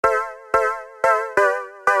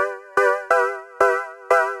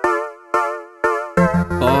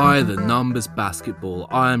By the Numbers Basketball.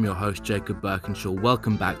 I am your host, Jacob Birkinshaw.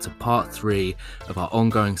 Welcome back to part 3 of our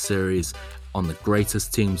ongoing series on the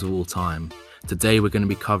greatest teams of all time. Today we're going to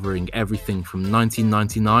be covering everything from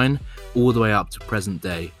 1999 all the way up to present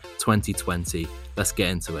day, 2020. Let's get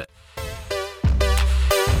into it.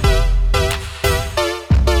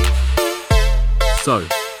 So,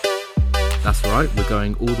 that's right, we're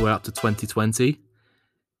going all the way up to 2020.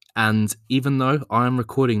 And even though I am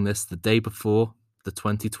recording this the day before the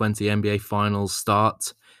 2020 NBA Finals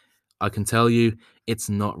start, I can tell you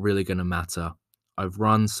it's not really going to matter. I've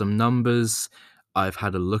run some numbers. I've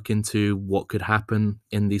had a look into what could happen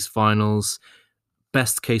in these finals.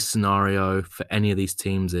 Best case scenario for any of these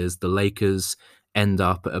teams is the Lakers end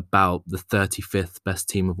up at about the 35th best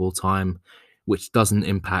team of all time, which doesn't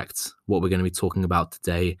impact what we're going to be talking about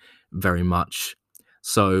today very much.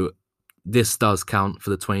 So this does count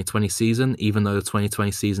for the 2020 season, even though the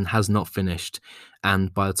 2020 season has not finished.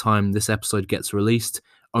 And by the time this episode gets released,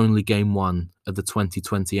 only Game 1 of the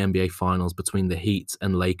 2020 NBA Finals between the Heat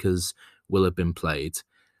and Lakers will have been played.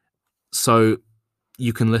 So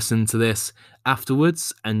you can listen to this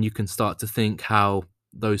afterwards and you can start to think how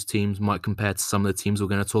those teams might compare to some of the teams we're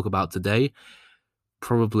going to talk about today.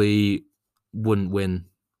 Probably wouldn't win,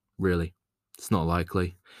 really. It's not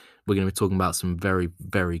likely. We're going to be talking about some very,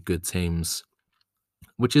 very good teams,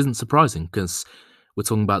 which isn't surprising because we're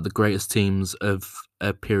talking about the greatest teams of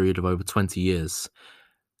a period of over 20 years.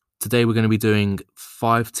 Today we're going to be doing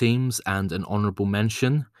 5 teams and an honourable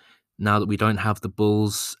mention. Now that we don't have the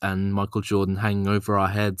Bulls and Michael Jordan hanging over our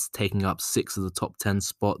heads, taking up 6 of the top 10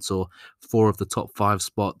 spots or 4 of the top 5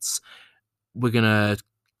 spots, we're going to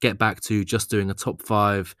get back to just doing a top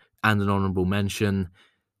 5 and an honourable mention,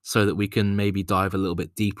 so that we can maybe dive a little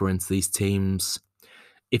bit deeper into these teams.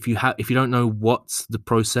 If you don't know what the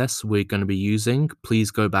process we're going to be using, please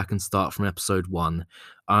go back and start from episode 1.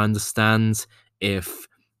 I understand if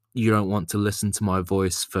you don't want to listen to my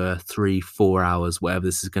voice for 3-4 hours, whatever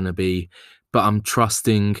this is going to be, but I'm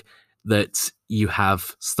trusting that you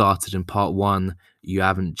have started in part 1. You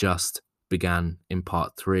haven't just began in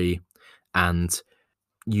part 3, and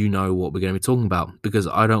you know what we're going to be talking about, because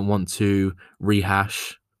I don't want to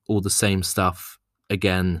rehash all the same stuff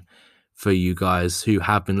again for you guys who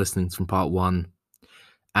have been listening from part 1.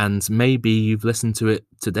 And maybe you've listened to it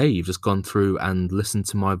today. You've just gone through and listened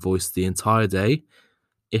to my voice the entire day.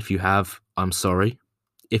 If you have, I'm sorry.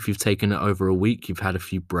 If you've taken it over a week, you've had a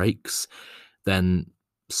few breaks, then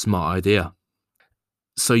smart idea.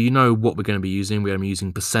 So you know what we're going to be using. We're going to be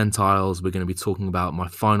using percentiles. We're going to be talking about my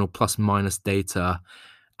final plus minus data.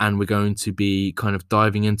 And we're going to be kind of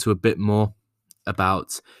diving into a bit more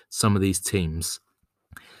about some of these teams.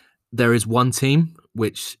 There is one team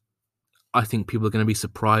which I think people are going to be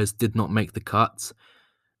surprised did not make the cut.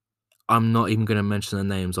 I'm not even going to mention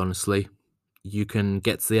their names, honestly. You can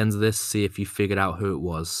get to the end of this, see if you figured out who it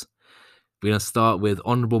was. We're going to start with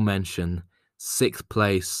honorable mention, 6th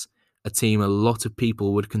place, a team a lot of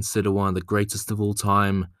people would consider one of the greatest of all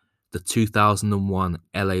time, the 2001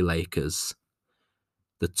 LA Lakers.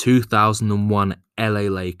 The 2001 LA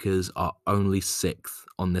Lakers are only 6th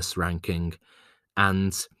on this ranking,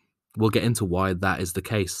 and we'll get into why that is the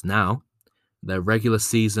case now. Their regular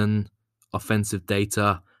season offensive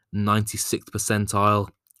data, 96th percentile.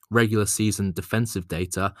 Regular season defensive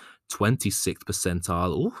data, 26th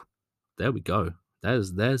percentile. Ooh, there we go.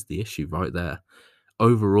 There's the issue right there.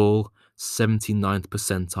 Overall, 79th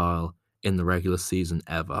percentile in the regular season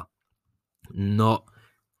ever. Not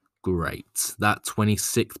great. That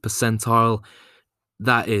 26th percentile,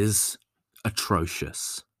 that is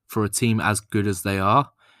atrocious for a team as good as they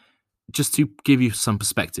are. Just to give you some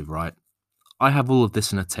perspective, right? I have all of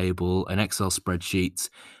this in a table, an Excel spreadsheet,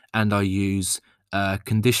 and I use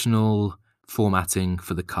conditional formatting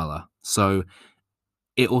for the color. So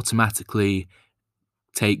it automatically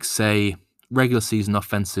takes, say, regular season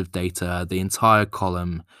offensive data, the entire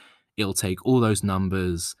column. It'll take all those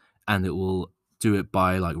numbers and it will do it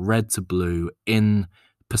by like red to blue in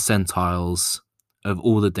percentiles of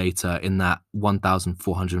all the data in that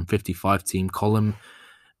 1,455 team column,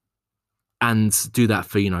 and do that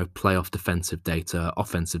for, playoff defensive data,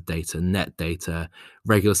 offensive data, net data,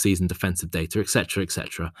 regular season defensive data, etc.,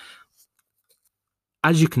 etc.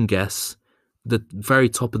 As you can guess, the very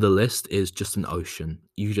top of the list is just an ocean.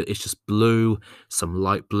 It's just blue, some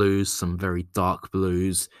light blues, some very dark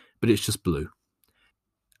blues, but it's just blue.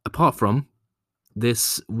 Apart from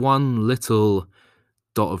this one little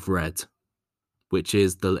dot of red, which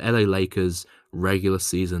is the LA Lakers regular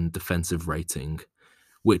season defensive rating,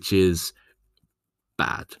 which is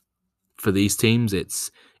bad. For these teams,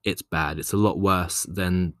 it's bad. It's a lot worse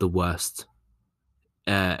than the worst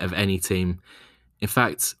of any team. In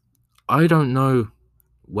fact, I don't know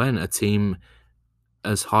when a team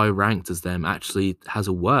as high ranked as them actually has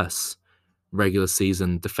a worse regular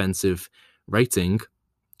season defensive rating.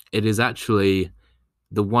 It is actually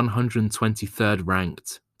the 123rd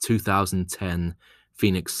ranked 2010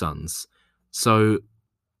 Phoenix Suns. So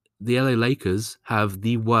the LA Lakers have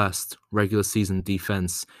the worst regular season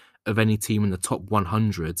defense of any team in the top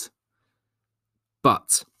 100.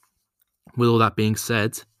 But with all that being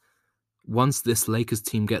said, once this Lakers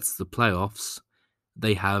team gets to the playoffs,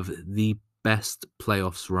 they have the best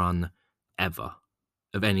playoffs run ever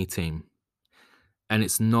of any team. And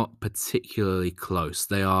it's not particularly close.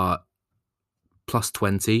 They are plus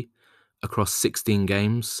 20 across 16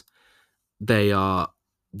 games. They are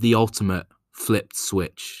the ultimate flipped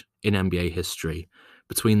switch in NBA history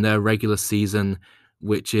between their regular season,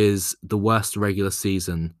 which is the worst regular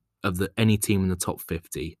season of any team in the top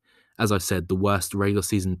 50. As I said, the worst regular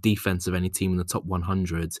season defense of any team in the top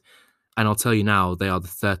 100. And I'll tell you now, they are the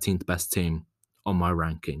 13th best team on my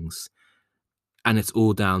rankings. And it's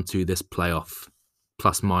all down to this playoff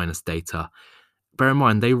plus minus data. Bear in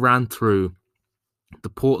mind, they ran through the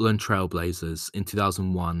Portland Trailblazers in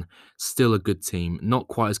 2001, still a good team. Not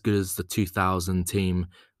quite as good as the 2000 team,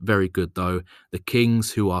 very good though. The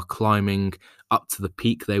Kings, who are climbing up to the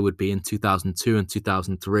peak they would be in 2002 and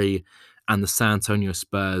 2003, and the San Antonio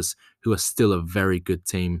Spurs, who are still a very good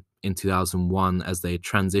team in 2001 as they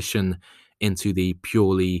transition into the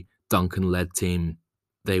purely Duncan-led team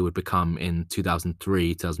they would become in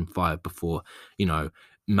 2003, 2005 before,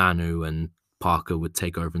 Manu and Parker would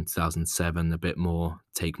take over in 2007 a bit more,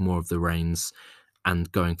 take more of the reins,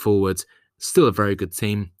 and going forward, still a very good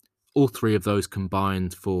team. All three of those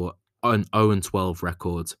combined for an 0-12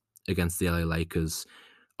 record against the LA Lakers.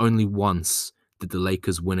 Only once did the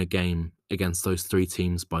Lakers win a game against those three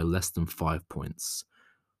teams by less than 5 points.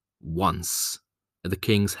 Once. The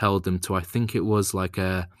Kings held them to, I think it was like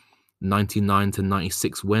a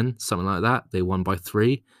 99-96 win, something like that. They won by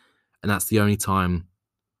 3, and that's the only time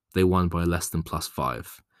they won by less than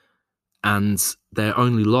 +5. And their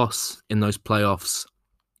only loss in those playoffs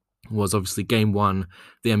was obviously Game 1,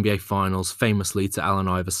 the NBA Finals, famously to Allen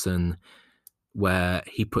Iverson, where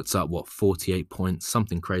he puts up, 48 points,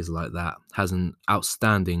 something crazy like that. Has an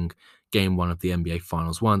outstanding Game 1 of the NBA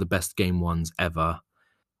Finals, one of the best Game 1s ever.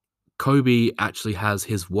 Kobe actually has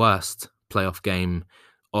his worst playoff game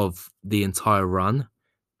of the entire run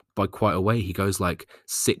by quite a way. He goes like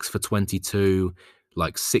 6 for 22,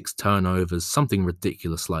 like 6 turnovers, something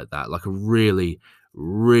ridiculous like that. Like a really,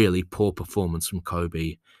 really poor performance from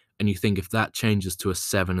Kobe. And you think if that changes to a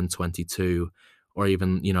 7-22, or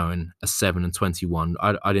even, in a 7-21,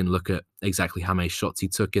 I didn't look at exactly how many shots he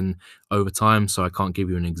took in overtime, so I can't give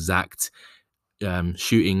you an exact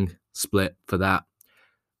shooting split for that.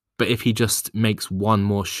 But if he just makes one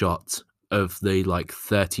more shot of the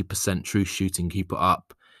 30% true shooting he put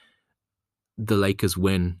up, the Lakers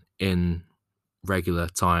win in regular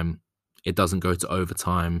time. It doesn't go to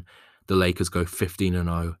overtime. The Lakers go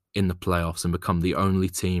 15-0 in the playoffs and become the only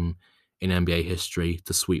team in NBA history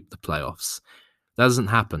to sweep the playoffs. That doesn't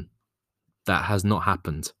happen. That has not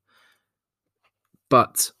happened.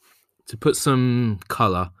 But to put some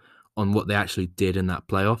color on what they actually did in that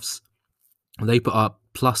playoffs, they put up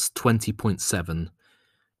plus 20.7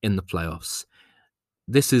 in the playoffs.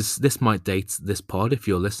 This might date this pod if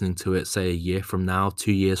you're listening to it, say, a year from now,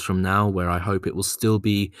 2 years from now, where I hope it will still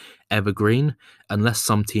be evergreen, unless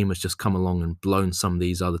some team has just come along and blown some of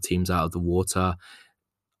these other teams out of the water.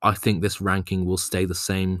 I think this ranking will stay the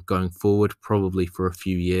same going forward, probably for a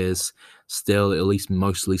few years. Still, at least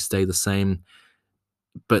mostly stay the same.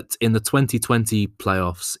 But in the 2020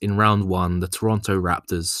 playoffs, in round 1, the Toronto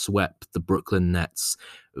Raptors swept the Brooklyn Nets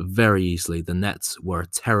very easily. The Nets were a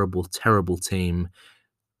terrible, terrible team,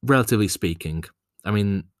 relatively speaking. I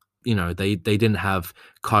mean, they didn't have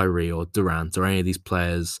Kyrie or Durant or any of these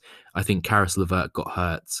players. I think Karis LeVert got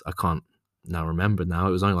hurt. I can't now remember now.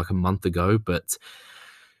 It was only like a month ago, but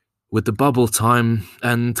with the bubble time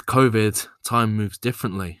and COVID, time moves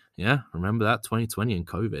differently. Yeah, remember that, 2020 and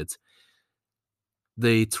COVID.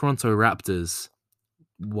 The Toronto Raptors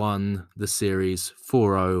won the series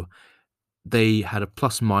 4-0. They had a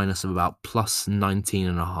plus minus of about plus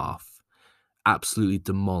 19.5. Absolutely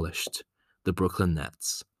demolished the Brooklyn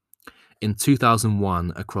Nets. In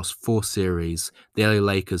 2001, across 4 series, the LA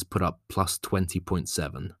Lakers put up plus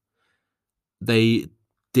 20.7. They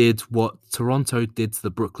did what Toronto did to the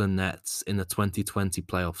Brooklyn Nets in the 2020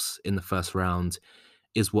 playoffs in the first round,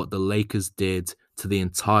 is what the Lakers did to the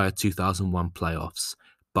entire 2001 playoffs,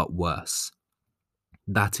 but worse.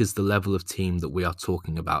 That is the level of team that we are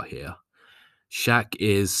talking about here.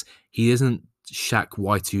 He isn't Shaq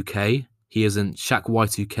Y2K. He isn't Shaq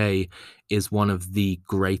Y2K is one of the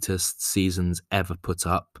greatest seasons ever put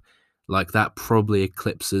up. Like that probably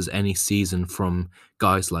eclipses any season from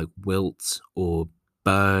guys like Wilt or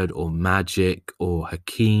Bird or Magic or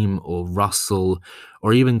Hakeem or Russell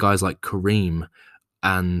or even guys like Kareem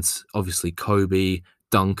and obviously Kobe,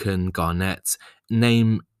 Duncan, Garnett.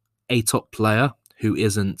 Name a top player who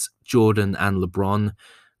isn't Jordan and LeBron.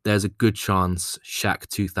 There's a good chance Shaq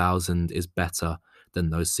 2000 is better than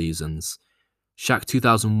those seasons. Shaq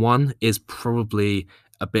 2001 is probably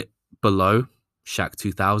a bit below Shaq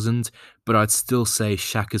 2000, but I'd still say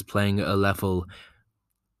Shaq is playing at a level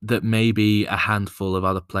that maybe a handful of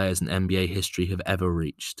other players in NBA history have ever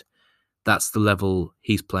reached. That's the level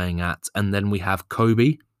he's playing at. And then we have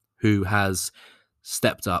Kobe, who has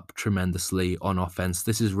stepped up tremendously on offense.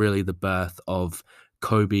 This is really the birth of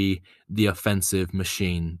Kobe, the offensive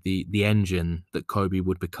machine, the engine that Kobe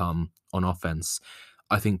would become on offense.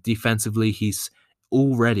 I think defensively, he's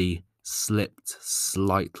already slipped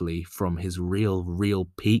slightly from his real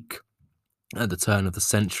peak at the turn of the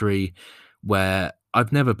century, where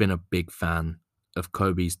I've never been a big fan of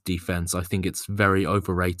Kobe's defense. I think it's very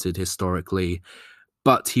overrated historically,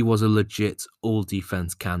 but he was a legit all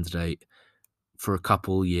defense candidate for a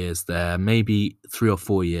couple years there, maybe 3 or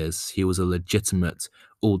 4 years. He was a legitimate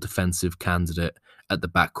all defensive candidate at the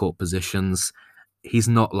backcourt positions. He's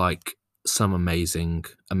not like some amazing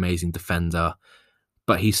defender,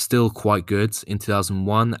 but he's still quite good in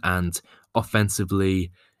 2001, and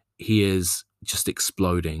offensively, he is just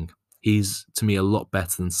exploding. He's, to me, a lot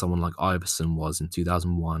better than someone like Iverson was in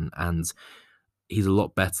 2001, and he's a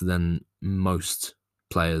lot better than most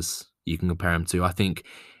players you can compare him to. I think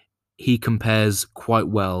he compares quite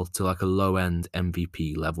well to like a low-end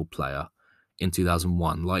MVP level player in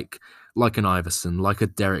 2001, like an Iverson, like a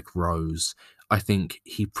Derrick Rose. I think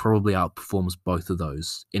he probably outperforms both of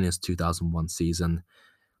those in his 2001 season.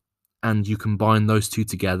 And you combine those two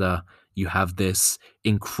together, you have this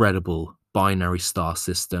incredible binary star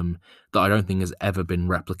system that I don't think has ever been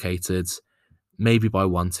replicated, maybe by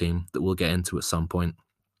one team that we'll get into at some point,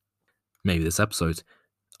 maybe this episode.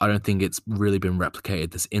 I don't think it's really been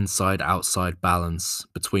replicated, this inside-outside balance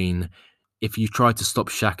between if you try to stop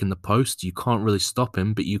Shaq in the post, you can't really stop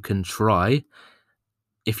him, but you can try.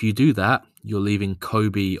 If you do that, you're leaving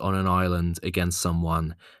Kobe on an island against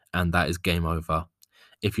someone, and that is game over.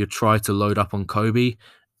 If you try to load up on Kobe,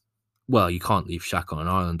 well, you can't leave Shaq on an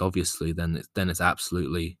island, obviously. Then it's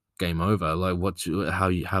absolutely game over. Like, do you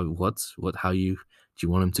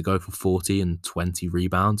want him to go for 40 and 20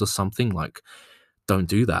 rebounds or something? Like, don't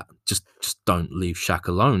do that. Just don't leave Shaq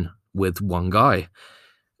alone with one guy.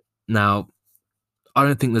 Now, I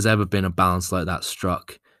don't think there's ever been a balance like that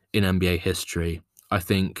struck in NBA history. I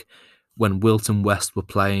think when Wilt and West were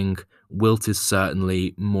playing, Wilt is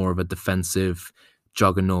certainly more of a defensive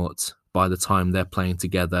juggernaut by the time they're playing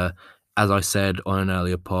together. As I said on an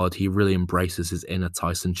earlier pod, he really embraces his inner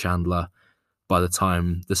Tyson Chandler by the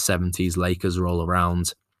time the 70s Lakers roll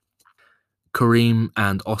around. Kareem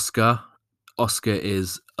and Oscar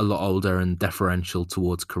is a lot older and deferential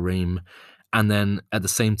towards Kareem. And then at the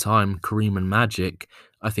same time, Kareem and Magic,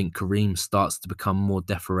 I think Kareem starts to become more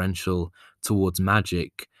deferential towards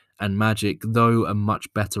Magic. And Magic, though a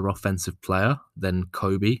much better offensive player than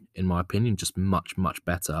Kobe, in my opinion, just much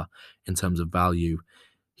better in terms of value,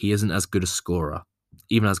 he isn't as good a scorer.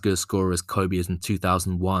 Even as good a scorer as Kobe is in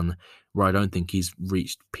 2001, where I don't think he's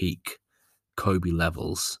reached peak Kobe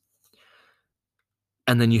levels.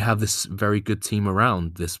 And then you have this very good team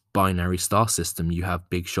around, this binary star system. You have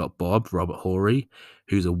Big Shot Bob, Robert Horry,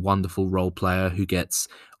 who's a wonderful role player who gets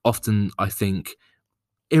often, I think,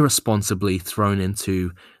 irresponsibly thrown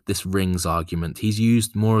into this rings argument. He's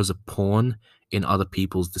used more as a pawn in other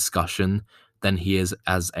people's discussion than he is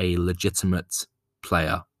as a legitimate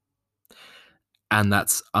player. And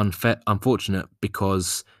that's unfortunate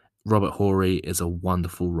because Robert Horry is a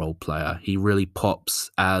wonderful role player. He really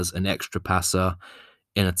pops as an extra passer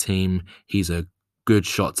in a team. He's a good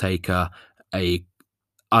shot taker. I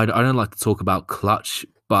don't like to talk about clutch,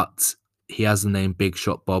 but he has the name Big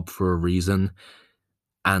Shot Bob for a reason.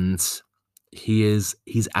 And he's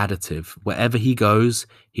additive. Wherever he goes,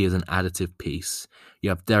 he is an additive piece. You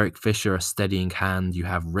have Derek Fisher, a steadying hand. You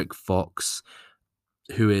have Rick Fox,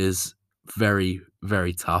 who is very,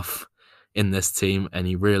 very tough in this team, and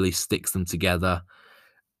he really sticks them together.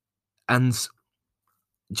 And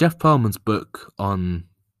Jeff Pearlman's book on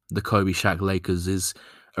the Kobe Shaq Lakers is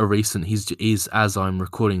a recent. He's as I'm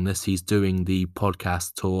recording this, he's doing the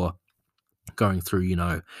podcast tour going through,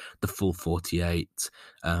 the full 48,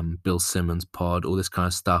 Bill Simmons pod, all this kind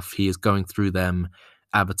of stuff. He is going through them,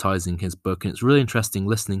 advertising his book. And it's really interesting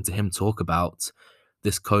listening to him talk about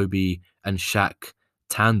this Kobe and Shaq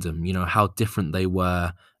tandem, how different they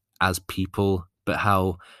were as people, but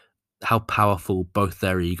how powerful both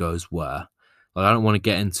their egos were. Like, I don't want to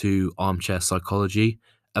get into armchair psychology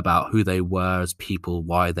about who they were as people,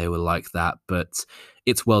 why they were like that, but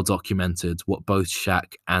it's well documented what both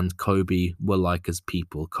Shaq and Kobe were like as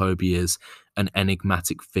people. Kobe is an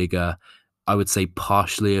enigmatic figure, I would say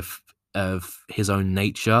partially of his own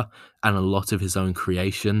nature and a lot of his own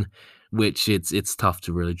creation, which it's tough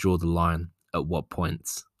to really draw the line at what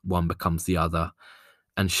point one becomes the other.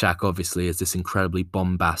 And Shaq obviously is this incredibly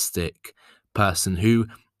bombastic person who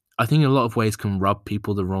I think in a lot of ways can rub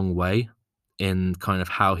people the wrong way in kind of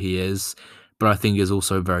how he is, but I think is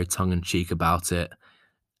also very tongue in cheek about it.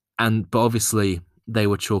 But obviously they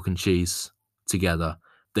were chalk and cheese together.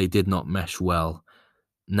 They did not mesh well.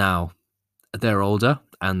 Now they're older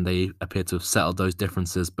and they appear to have settled those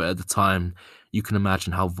differences, but at the time you can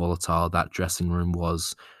imagine how volatile that dressing room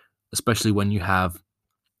was, especially when you have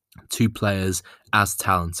two players as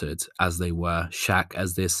talented as they were. Shaq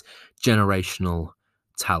as this generational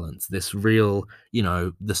talent, this real,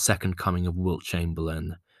 the second coming of Wilt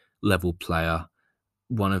Chamberlain level player,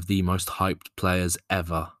 one of the most hyped players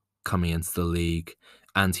ever coming into the league.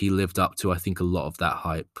 And he lived up to, I think, a lot of that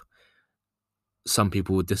hype. Some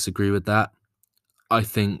people would disagree with that. I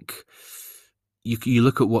think you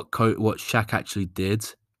look at what Shaq actually did,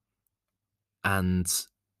 and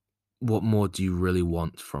what more do you really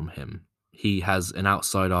want from him? He has an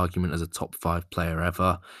outside argument as a top 5 player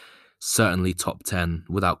ever, certainly top 10,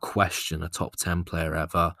 without question, a top 10 player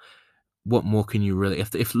ever. What more can you really...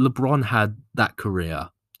 If LeBron had that career,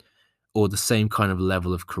 or the same kind of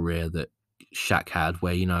level of career that Shaq had,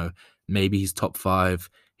 where, maybe he's top 5,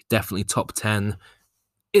 definitely top 10,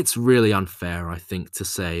 it's really unfair, I think, to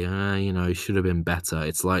say, he should have been better.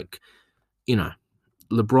 It's like,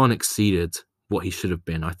 LeBron exceeded what he should have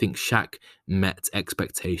been. I think Shaq met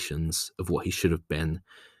expectations of what he should have been,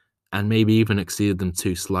 and maybe even exceeded them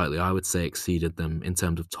too slightly. I would say exceeded them in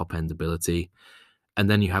terms of top-end ability. And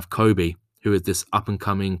then you have Kobe, who is this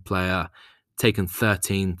up-and-coming player, taken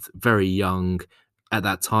 13th, very young. At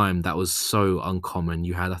that time, that was so uncommon.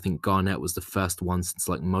 You had, I think, Garnett was the first one since,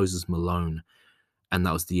 like, Moses Malone, and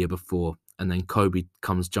that was the year before. And then Kobe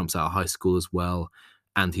jumps out of high school as well,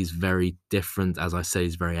 and he's very different. As I say,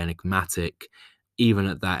 he's very enigmatic. Even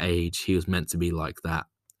at that age, he was meant to be like that,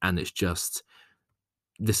 and it's just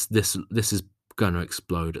this is going to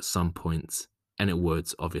explode at some point, and it would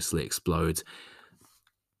obviously explode.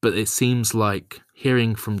 But it seems like,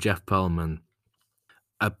 hearing from Jeff Pearlman,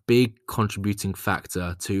 a big contributing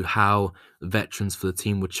factor to how veterans for the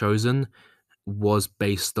team were chosen was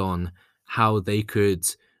based on how they could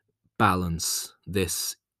balance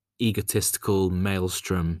this egotistical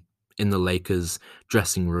maelstrom in the Lakers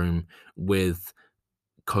dressing room with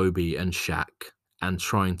Kobe and Shaq, and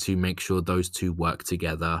trying to make sure those two work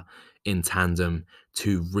together in tandem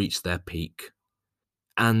to reach their peak.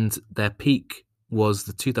 And their peak was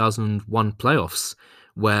the 2001 playoffs,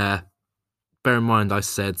 where, bear in mind, I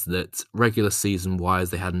said that regular season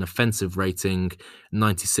wise, they had an offensive rating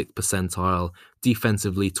 96th percentile,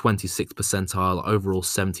 defensively 26th percentile, overall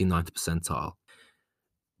 79th percentile.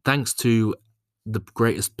 Thanks to the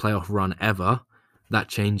greatest playoff run ever, that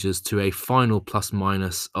changes to a final plus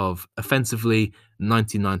minus of offensively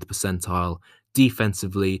 99th percentile,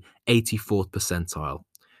 defensively 84th percentile.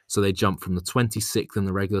 So they jump from the 26th in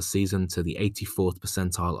the regular season to the 84th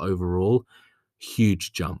percentile overall.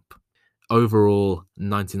 Huge jump. Overall,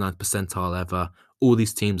 99th percentile ever. All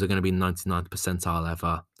these teams are going to be 99th percentile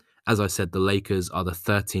ever. As I said, the Lakers are the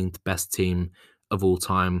 13th best team of all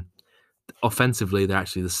time. Offensively, they're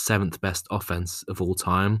actually the 7th best offense of all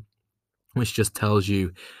time, which just tells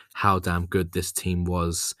you how damn good this team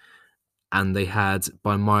was. And they had,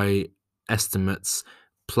 by my estimates,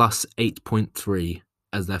 plus 8.3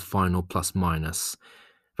 as their final plus minus.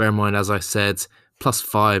 Bear in mind, as I said, plus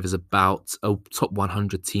 5 is about a top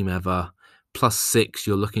 100 team ever. Plus 6,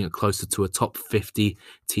 you're looking at closer to a top 50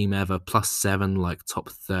 team ever. Plus 7, like top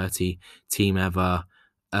 30 team ever.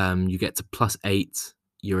 You get to plus 8,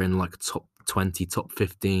 you're in like top 20, top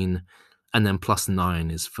 15. And then plus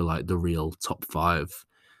 9 is for like the real top 5.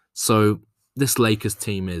 So this Lakers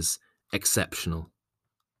team is exceptional.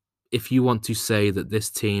 If you want to say that this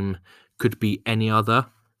team could be any other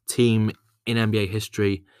team in NBA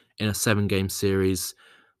history in a 7-game series,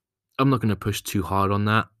 I'm not going to push too hard on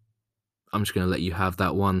that. I'm just going to let you have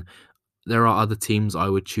that one. There are other teams I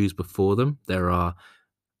would choose before them. There are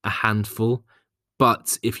a handful.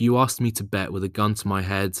 But if you asked me to bet with a gun to my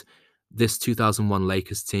head, this 2001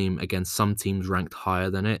 Lakers team against some teams ranked higher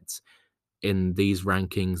than it in these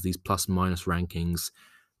rankings, these plus minus rankings,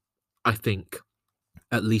 I think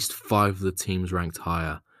at least 5 of the teams ranked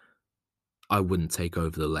higher, I wouldn't take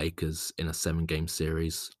over the Lakers in a 7-game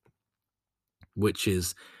series, which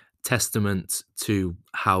is testament to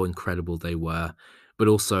how incredible they were, but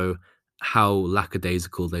also how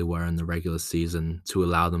lackadaisical they were in the regular season to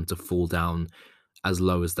allow them to fall down as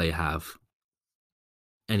low as they have.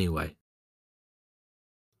 Anyway,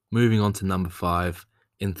 moving on to number 5.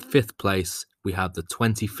 In 5th place, we have the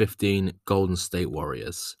 2015 Golden State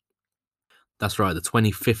Warriors. That's right, the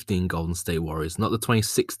 2015 Golden State Warriors, not the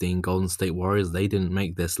 2016 Golden State Warriors. They didn't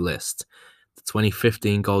make this list. The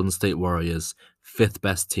 2015 Golden State Warriors, 5th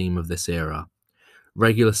best team of this era.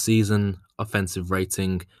 Regular season offensive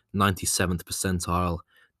rating, 97th percentile.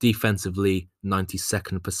 Defensively,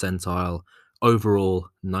 92nd percentile. Overall,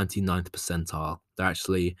 99th percentile. They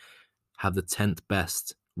actually have the 10th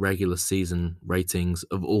best regular season ratings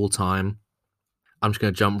of all time. I'm just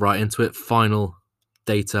going to jump right into it. Final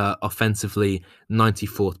data: offensively,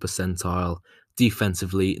 94th percentile.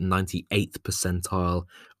 Defensively, 98th percentile.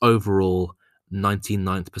 Overall,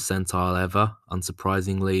 99th percentile ever,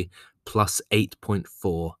 unsurprisingly, plus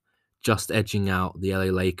 8.4, just edging out the LA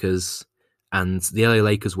Lakers. And the LA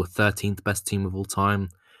Lakers were 13th best team of all time.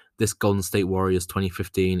 This Golden State Warriors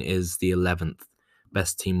 2015 is the 11th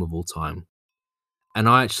best team of all time. And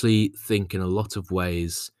I actually think in a lot of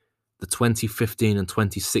ways, the 2015 and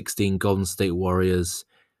 2016 Golden State Warriors,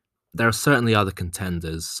 there are certainly other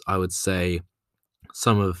contenders. I would say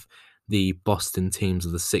some of the Boston teams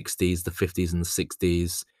of the 60s, the 50s and the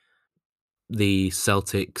 60s, the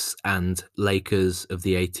Celtics and Lakers of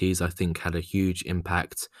the 80s, I think had a huge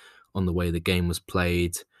impact on the way the game was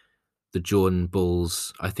played. The Jordan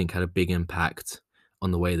Bulls, I think, had a big impact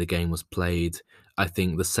on the way the game was played. I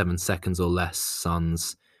think the 7 seconds or less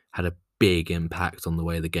Suns had a big impact on the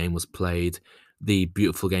way the game was played. The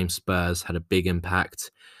beautiful game Spurs had a big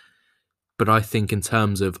impact. But I think in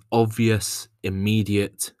terms of obvious,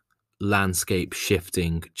 immediate landscape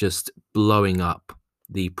shifting, just blowing up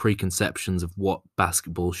the preconceptions of what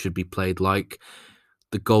basketball should be played like,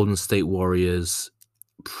 the Golden State Warriors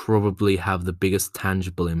probably have the biggest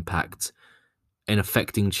tangible impact in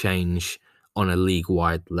affecting change on a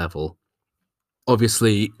league-wide level.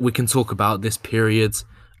 Obviously, we can talk about this period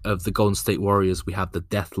of the Golden State Warriors. We have the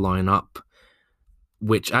death lineup,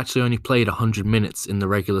 which actually only played 100 minutes in the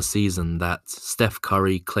regular season. That Steph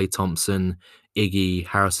Curry, Klay Thompson, Iggy,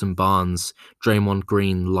 Harrison Barnes, Draymond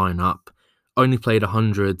Green lineup only played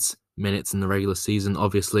 100 minutes in the regular season.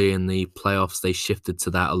 Obviously, in the playoffs, they shifted to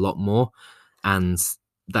that a lot more. And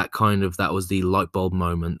that was the light bulb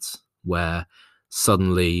moment where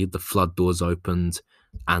suddenly the flood doors opened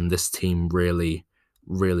and this team really,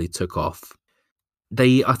 really took off.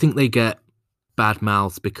 I think they get bad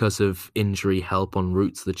mouthed because of injury help en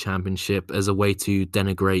route to the championship as a way to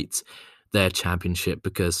denigrate their championship,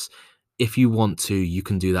 because if you want to, you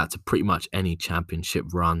can do that to pretty much any championship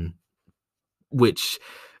run, which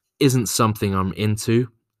isn't something I'm into.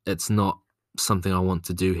 It's not something I want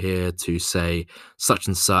to do here, to say such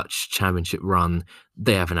and such championship run,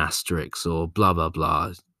 they have an asterisk or blah, blah,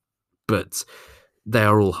 blah. But they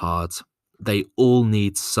are all hard. They all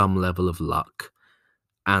need some level of luck,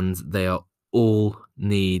 and they all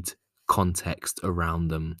need context around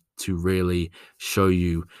them to really show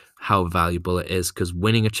you how valuable it is, because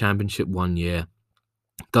winning a championship one year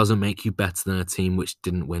doesn't make you better than a team which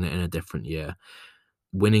didn't win it in a different year.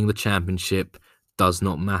 Winning the championship does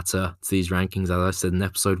not matter to these rankings. As I said in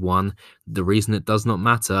episode 1, the reason it does not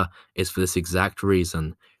matter is for this exact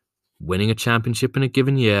reason. Winning a championship in a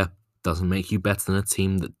given year doesn't make you better than a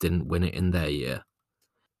team that didn't win it in their year.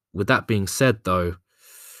 With that being said, though,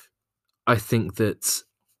 I think that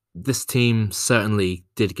this team certainly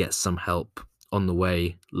did get some help on the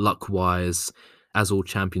way, luck-wise, as all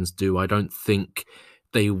champions do. I don't think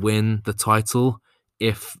they win the title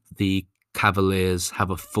if the Cavaliers have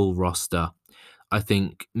a full roster. I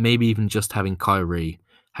think maybe even just having Kyrie,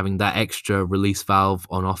 having that extra release valve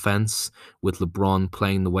on offense with LeBron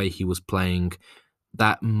playing the way he was playing,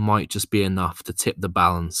 that might just be enough to tip the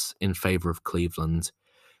balance in favor of Cleveland.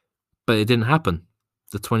 But it didn't happen.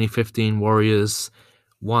 The 2015 Warriors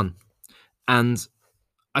won. And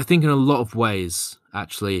I think in a lot of ways,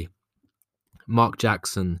 actually, Mark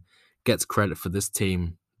Jackson gets credit for this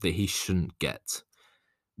team that he shouldn't get.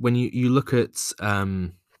 When you look at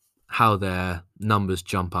how their numbers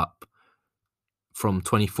jump up from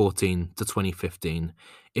 2014 to 2015,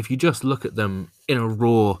 if you just look at them in a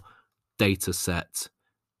raw data set,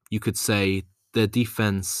 you could say their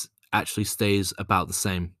defense actually stays about the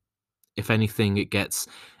same. If anything, it gets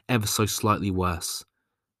ever so slightly worse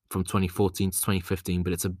from 2014 to 2015,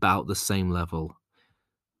 but it's about the same level.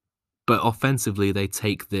 But offensively, they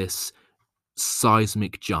take this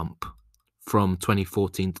seismic jump from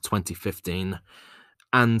 2014 to 2015.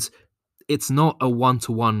 And it's not a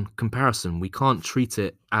one-to-one comparison. We can't treat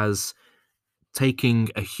it as taking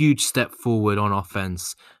a huge step forward on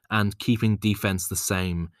offense and keeping defense the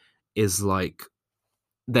same is like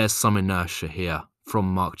there's some inertia here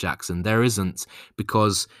from Mark Jackson. There isn't,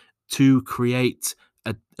 because to create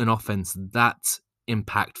an offense that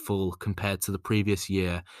impactful compared to the previous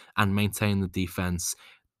year and maintain the defense,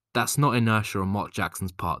 that's not inertia on Mark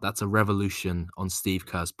Jackson's part. That's a revolution on Steve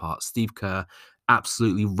Kerr's part. Steve Kerr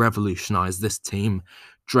absolutely revolutionized this team.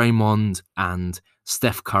 Draymond and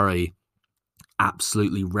Steph Curry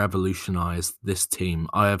absolutely revolutionized this team.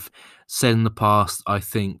 I have said in the past, I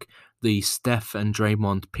think the Steph and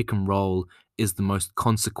Draymond pick and roll is the most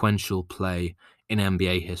consequential play in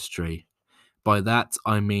NBA history. By that,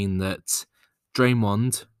 I mean that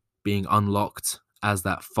Draymond being unlocked as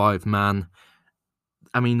that 5-man,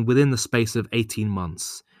 I mean, within the space of 18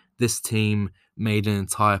 months, this team made an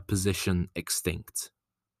entire position extinct.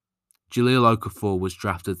 Jahlil Okafor was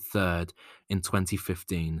drafted 3rd in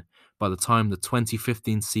 2015. By the time the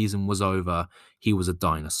 2015 season was over, he was a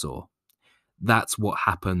dinosaur. That's what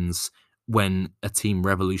happens when a team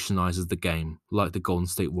revolutionizes the game, like the Golden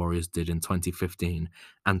State Warriors did in 2015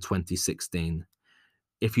 and 2016.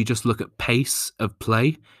 If you just look at pace of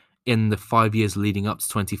play, in the 5 years leading up to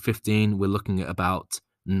 2015, we're looking at about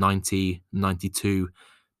 90, 92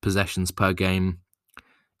 possessions per game.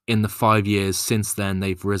 In the 5 years since then,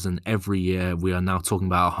 they've risen every year. We are now talking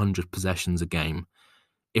about 100 possessions a game.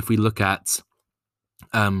 If we look at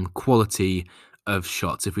quality of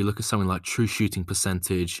shots, if we look at something like true shooting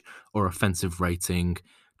percentage or offensive rating,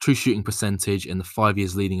 true shooting percentage in the 5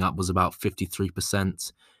 years leading up was about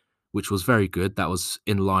 53%, which was very good. That was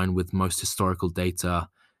in line with most historical data,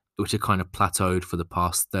 which had kind of plateaued for the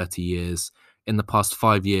past 30 years. In the past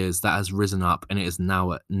 5 years, that has risen up and it is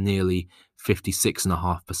now at nearly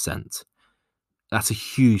 56.5%. That's a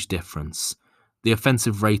huge difference. The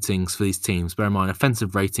offensive ratings for these teams, bear in mind,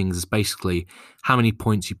 offensive ratings is basically how many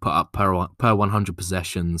points you put up per 100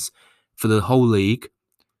 possessions. For the whole league,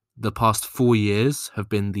 the past 4 years have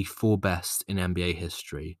been the 4 best in NBA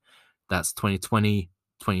history. That's 2020,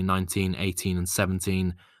 2019, 18, and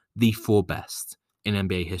 17, the 4 best in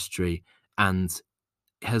NBA history, and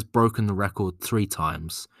has broken the record 3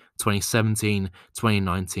 times, 2017,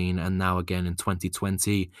 2019, and now again in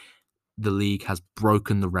 2020. The league has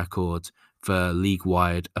broken the record for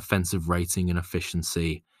league-wide offensive rating and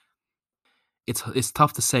efficiency. It's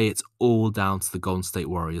tough to say it's all down to the Golden State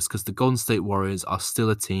Warriors, because the Golden State Warriors are still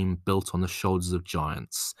a team built on the shoulders of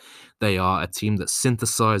giants. They are a team that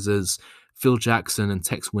synthesizes Phil Jackson and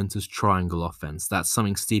Tex Winter's triangle offense. That's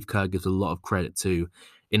something Steve Kerr gives a lot of credit to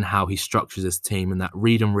in how he structures his team, and that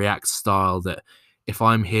read and react style that if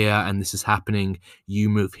I'm here and this is happening, you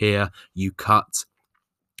move here, you cut,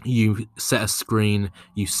 you set a screen,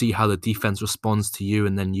 you see how the defense responds to you,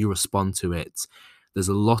 and then you respond to it. There's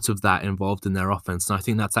a lot of that involved in their offense, and I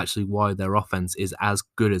think that's actually why their offense is as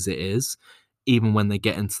good as it is, even when they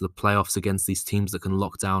get into the playoffs against these teams that can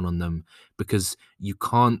lock down on them, because you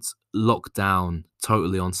can't lock down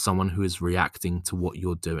totally on someone who is reacting to what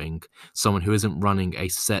you're doing, someone who isn't running a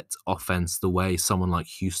set offense the way someone like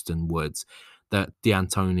Houston would. That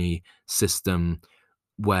D'Antoni system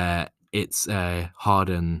where it's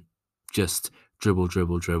Harden just dribble,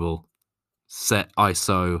 dribble, dribble, set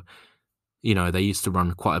ISO. You know, they used to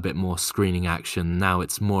run quite a bit more screening action. Now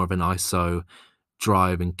it's more of an ISO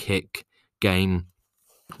drive and kick game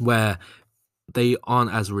where they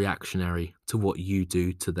aren't as reactionary to what you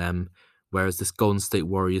do to them. Whereas this Golden State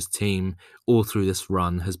Warriors team, all through this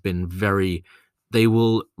run, has been they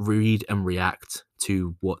will read and react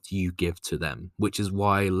to what you give to them, which is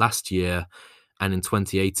why last year and in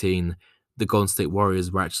 2018, the Golden State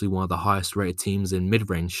Warriors were actually one of the highest rated teams in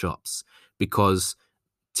mid-range shots, because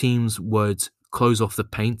teams would close off the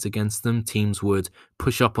paint against them. Teams would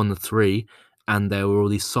push up on the 3, and there were all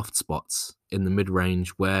these soft spots in the mid-range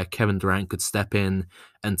where Kevin Durant could step in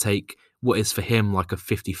and take what is for him like a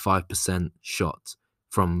 55% shot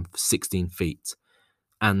from 16 feet.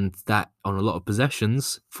 And that, on a lot of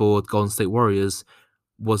possessions for Golden State Warriors,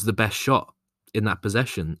 was the best shot in that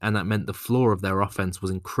possession, and that meant the floor of their offense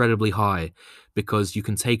was incredibly high, because you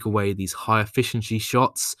can take away these high efficiency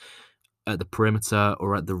shots at the perimeter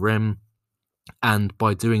or at the rim, and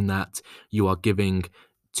by doing that you are giving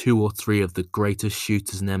 2 or 3 of the greatest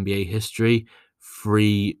shooters in NBA history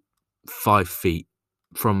free 5 feet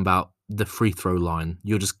from about the free throw line.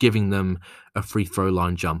 You're just giving them a free throw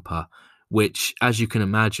line jumper, which, as you can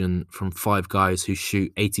imagine, from 5 guys who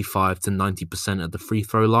shoot 85 to 90% at the free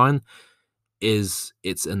throw line, it's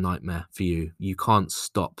a nightmare for you. You can't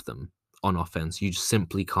stop them on offense. You just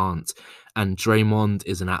simply can't. And Draymond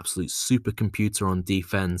is an absolute supercomputer on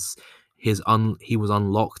defense. He was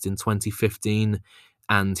unlocked in 2015,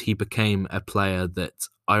 and he became a player that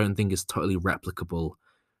I don't think is totally replicable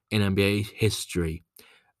in NBA history.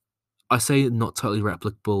 I say not totally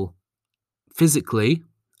replicable physically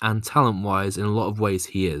and talent-wise. In a lot of ways,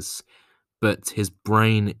 he is, but his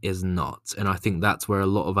brain is not. And I think that's where a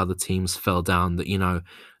lot of other teams fell down. That,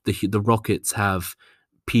 the Rockets have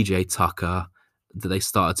PJ Tucker that they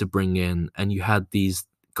started to bring in, and you had these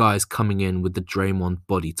guys coming in with the Draymond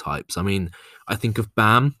body types. I mean, I think of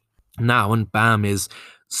Bam now, and Bam is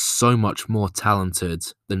so much more talented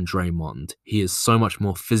than Draymond. He is so much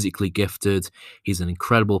more physically gifted. He's an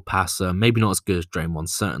incredible passer. Maybe not as good as Draymond.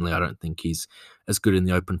 Certainly, I don't think he's as good in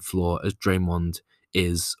the open floor as Draymond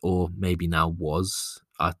is, or maybe now was.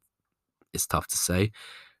 It's tough to say.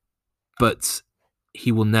 But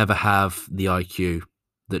he will never have the IQ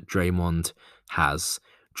that Draymond has.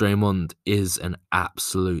 Draymond is an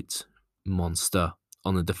absolute monster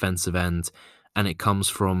on the defensive end, and it comes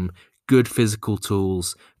from good physical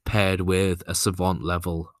tools paired with a savant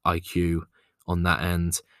level IQ on that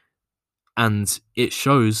end. And it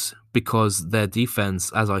shows because their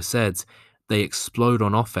defense, as I said, they explode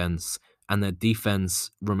on offense and their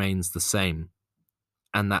defense remains the same.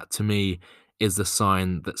 And that, to me, is the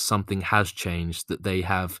sign that something has changed, that they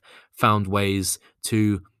have found ways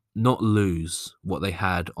to not lose what they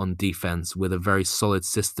had on defense with a very solid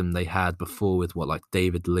system they had before with like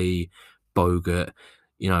David Lee, Bogut,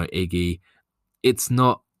 Iggy. It's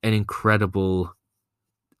not an incredible...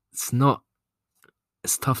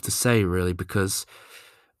 It's tough to say, really, because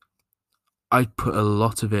I put a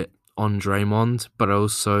lot of it on Draymond, but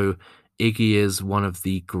also Iggy is one of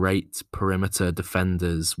the great perimeter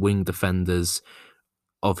defenders, wing defenders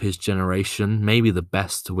of his generation, maybe the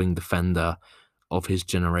best wing defender of his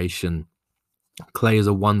generation. Clay is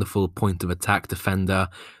a wonderful point of attack defender,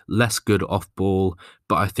 less good off ball,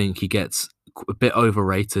 but I think he gets a bit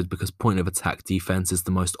overrated because point of attack defense is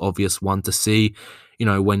the most obvious one to see.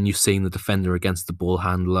 When you've seen the defender against the ball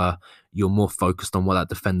handler, you're more focused on what that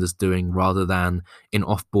defender's doing rather than in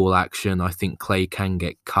off ball action. I think Clay can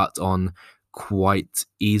get cut on quite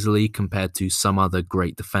easily compared to some other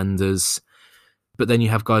great defenders. But then you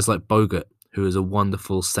have guys like Bogut, who is a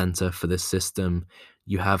wonderful center for this system.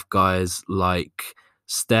 You have guys like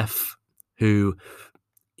Steph, who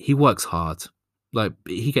he works hard. Like,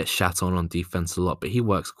 he gets shat on defense a lot, but he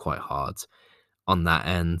works quite hard on that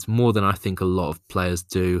end, more than I think a lot of players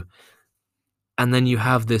do. And then you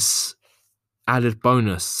have this added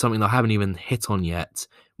bonus, something I haven't even hit on yet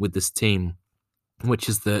with this team, which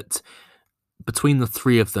is that between the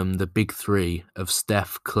three of them, the big three of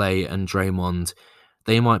Steph, Clay, and Draymond,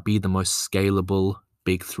 they might be the most scalable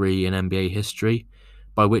big three in NBA history,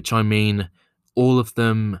 by which I mean all of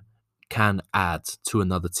them can add to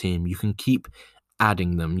another team. You can keep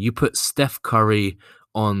adding them. You put Steph Curry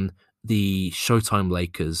on the Showtime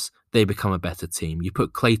Lakers, they become a better team. You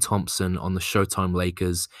put Klay Thompson on the Showtime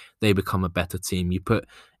Lakers, they become a better team. You put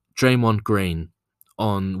Draymond Green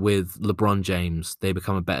on with LeBron James, they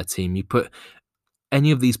become a better team. You put any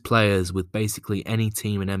of these players with basically any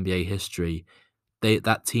team in NBA history,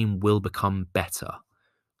 that team will become better,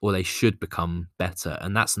 or they should become better.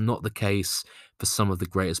 And that's not the case for some of the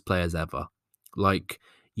greatest players ever. Like,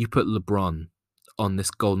 you put LeBron on this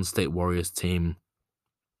Golden State Warriors team,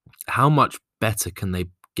 how much better can they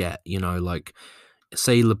get? Like,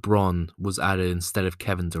 say LeBron was added instead of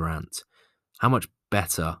Kevin Durant. How much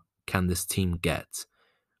better can this team get?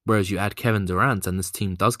 Whereas you add Kevin Durant and this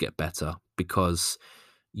team does get better because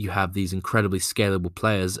you have these incredibly scalable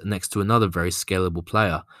players next to another very scalable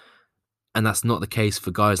player. And that's not the case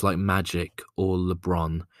for guys like Magic or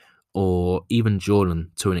LeBron or even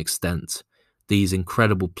Jordan to an extent. These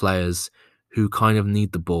incredible players who kind of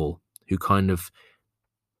need the ball, who kind of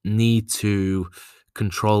need to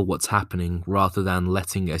control what's happening rather than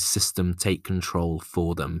letting a system take control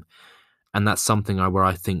for them. And that's something where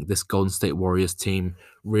I think this Golden State Warriors team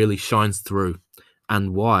really shines through,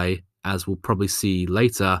 and why, as we'll probably see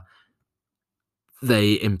later,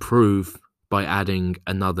 they improve by adding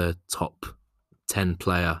another top 10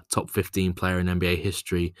 player, top 15 player in NBA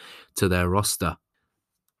history to their roster.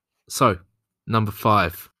 So, number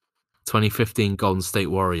 5, 2015 Golden State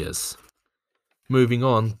Warriors. Moving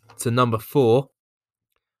on to number 4,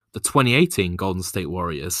 the 2018 Golden State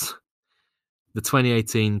Warriors. The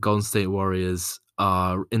 2018 Golden State Warriors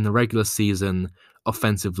are, in the regular season,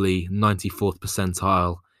 offensively 94th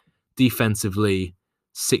percentile, defensively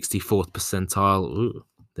 64th percentile. Ooh,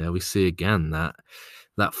 there we see again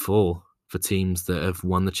that fall for teams that have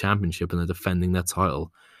won the championship and are defending their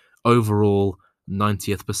title. Overall,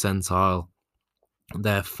 90th percentile.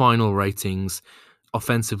 Their final ratings,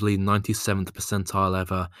 offensively 97th percentile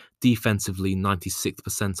ever, defensively 96th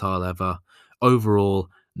percentile ever, overall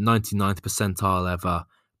 99th percentile ever,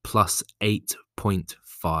 plus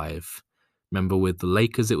 8.5. Remember, with the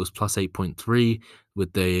Lakers, it was plus 8.3.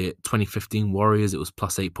 With the 2015 Warriors, it was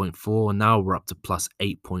plus 8.4. Now we're up to plus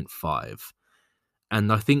 8.5.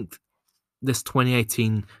 And I think this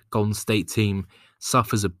 2018 Golden State team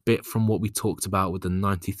suffers a bit from what we talked about with the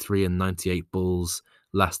 93 and 98 Bulls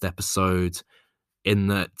last episode, in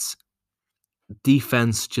that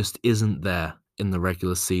defense just isn't there in the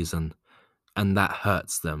regular season, and that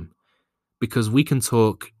hurts them. Because we can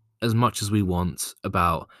talk as much as we want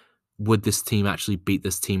about would this team actually beat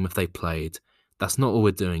this team if they played. That's not what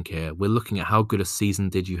we're doing here. We're looking at how good a season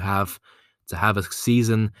did you have. To have a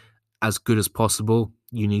season as good as possible,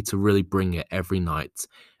 you need to really bring it every night.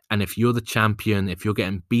 And if you're the champion, if you're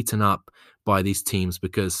getting beaten up by these teams,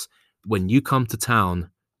 because when you come to town,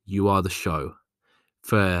 you are the show.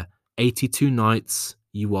 For 82 nights,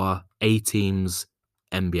 you are a team's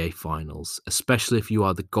NBA Finals, especially if you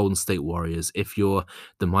are the Golden State Warriors, if you're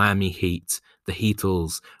the Miami Heat, the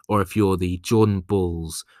Heatles, or if you're the Jordan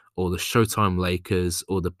Bulls, or the Showtime Lakers,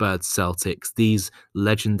 or the Bird Celtics, these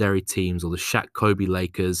legendary teams, or the Shaq Kobe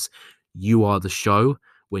Lakers, you are the show.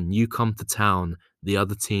 When you come to town, the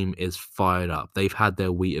other team is fired up. They've had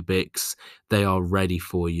their Weetabix. They are ready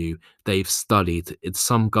for you. They've studied. It's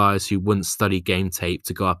some guys who wouldn't study game tape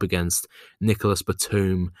to go up against Nicholas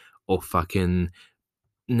Batum or fucking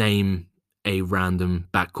name a random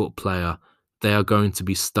backcourt player. They are going to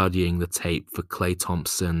be studying the tape for Klay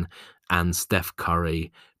Thompson and Steph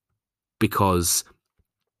Curry, because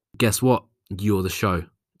guess what? You're the show.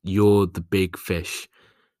 You're the big fish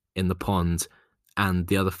in the pond, and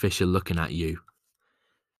the other fish are looking at you.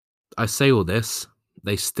 I say all this,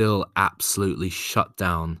 they still absolutely shut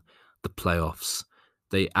down the playoffs.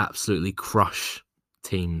 They absolutely crush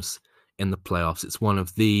teams in the playoffs. It's one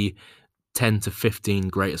of the 10 to 15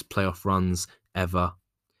 greatest playoff runs ever.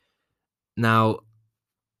 Now,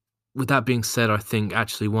 with that being said, I think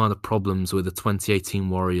actually one of the problems with the 2018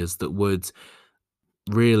 Warriors that would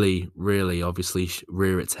really obviously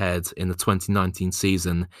rear its head in the 2019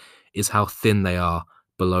 season is how thin they are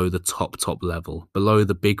below the top level, below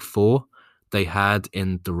the big four they had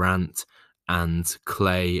in Durant and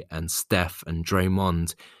Klay and Steph and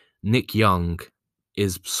Draymond. Nick Young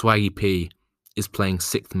is Swaggy P is playing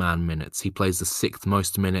sixth man minutes. He plays the sixth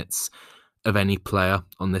most minutes of any player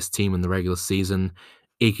on this team in the regular season.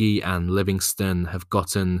 Iggy and Livingston have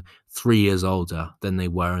gotten 3 years older than they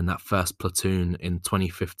were in that first platoon in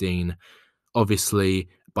 2015. Obviously,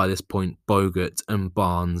 by this point, Bogut and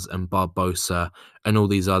Barnes and Barbosa and all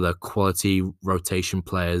these other quality rotation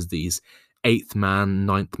players, these eighth man,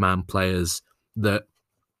 ninth man players that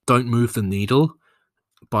don't move the needle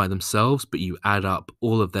by themselves, but you add up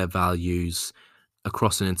all of their values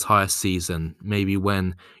across an entire season. Maybe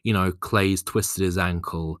when, Clay's twisted his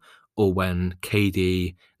ankle, or when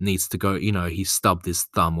KD needs to go, he stubbed his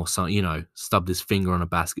thumb or something, stubbed his finger on a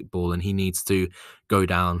basketball and he needs to go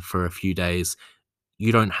down for a few days.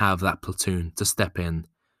 You don't have that platoon to step in.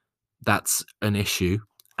 That's an issue.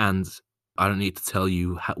 And I don't need to tell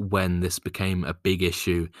you when this became a big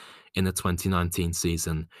issue in the 2019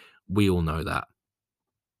 season. We all know that.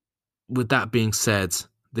 With that being said,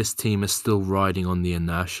 this team is still riding on the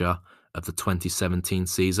inertia of the 2017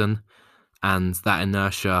 season, and that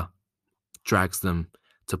inertia drags them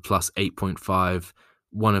to plus 8.5,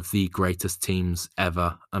 one of the greatest teams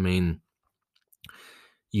ever. I mean,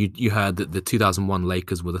 you heard that the 2001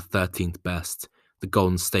 Lakers were the 13th best, the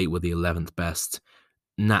Golden State were the 11th best.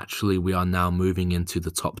 Naturally, we are now moving into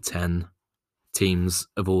the top 10 teams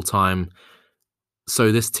of all time.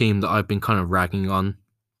 So this team that I've been kind of ragging on,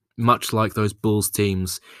 much like those Bulls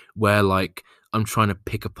teams where I'm trying to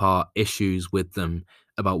pick apart issues with them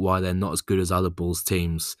about why they're not as good as other Bulls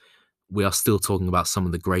teams, we are still talking about some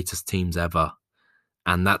of the greatest teams ever.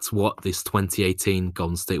 And that's what this 2018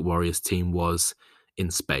 Golden State Warriors team was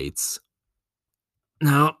in spades.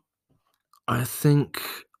 Now, I think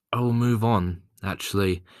I will move on,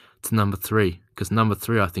 actually, to number 3, because number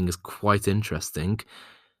 3 I think is quite interesting.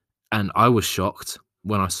 And I was shocked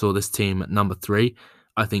when I saw this team at number 3.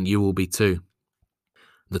 I think you will be too.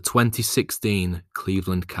 The 2016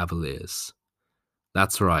 Cleveland Cavaliers.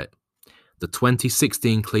 That's right. The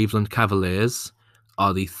 2016 Cleveland Cavaliers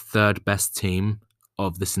are the third best team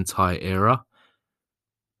of this entire era.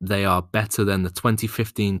 They are better than the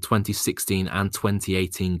 2015, 2016, and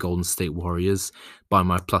 2018 Golden State Warriors by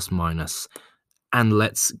my plus minus. And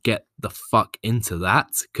let's get the fuck into that,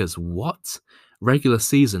 because what? Regular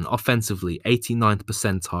season, offensively, 89th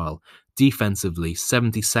percentile. Defensively,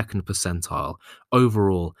 72nd percentile.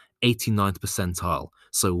 Overall, 89th percentile.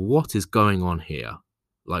 So what is going on here?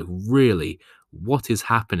 Like, really, what is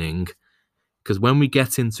happening? Because when we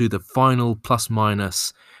get into the final plus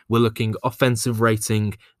minus, we're looking offensive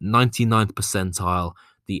rating, 99th percentile,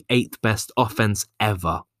 the 8th best offense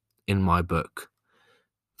ever in my book.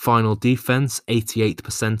 Final defense, 88th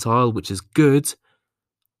percentile, which is good,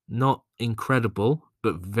 not incredible,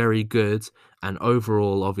 but very good. And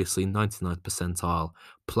overall, obviously, 99th percentile,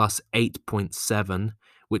 plus 8.7,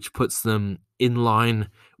 which puts them in line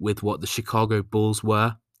with what the Chicago Bulls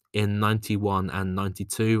were in 91 and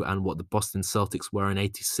 92 and what the Boston Celtics were in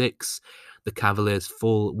 86. The Cavaliers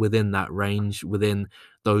fall within that range, within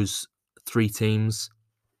those three teams.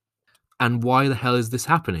 And why the hell is this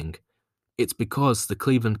happening? It's because the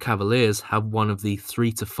Cleveland Cavaliers have one of the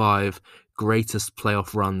 3 to 5 greatest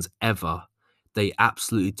playoff runs ever. They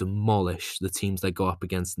absolutely demolish the teams they go up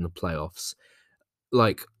against in the playoffs.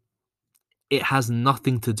 Like, it has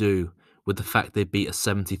nothing to do with the fact they beat a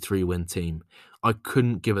 73-win team. I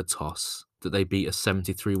couldn't give a toss that they beat a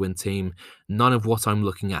 73-win team. None of what I'm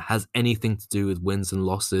looking at has anything to do with wins and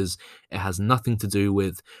losses. It has nothing to do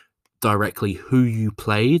with directly who you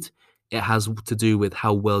played. It has to do with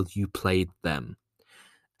how well you played them.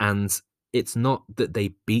 And it's not that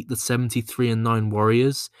they beat the 73-9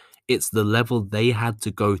 Warriors. It's the level they had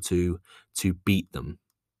to go to beat them.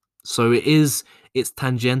 So it's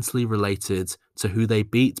tangentially related to who they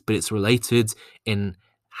beat, but it's related in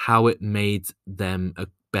how it made them a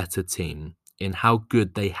better team, in how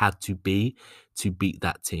good they had to be to beat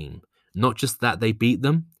that team. Not just that they beat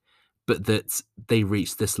them, but that they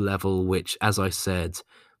reached this level, which, as I said,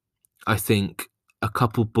 I think a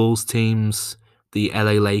couple Bulls teams, the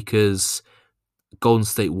LA Lakers, Golden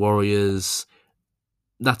State Warriors,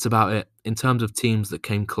 that's about it. In terms of teams that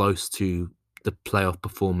came close to the playoff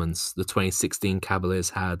performance the 2016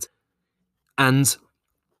 Cavaliers had. And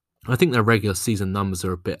I think their regular season numbers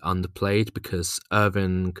are a bit underplayed because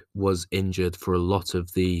Irving was injured for a lot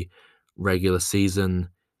of the regular season.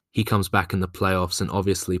 He comes back in the playoffs and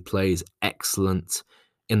obviously plays excellent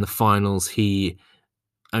in the finals. We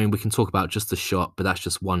can talk about just a shot, but that's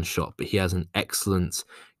just one shot. But he has an excellent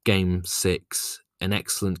Game 6, an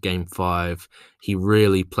excellent Game 5. He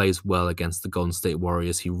really plays well against the Golden State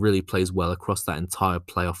Warriors. He really plays well across that entire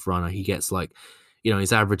playoff run. He gets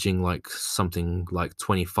he's averaging something like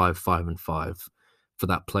 25, 5 and 5 for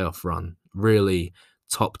that playoff run. Really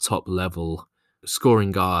top level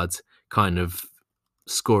scoring guard, kind of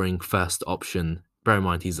scoring first option. Bear in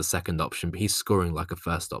mind, he's a second option, but he's scoring like a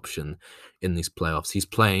first option in these playoffs. He's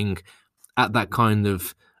playing at that kind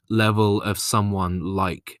of level of someone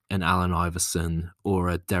like an Allen Iverson or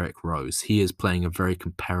a Derrick Rose. He is playing a very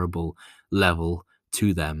comparable level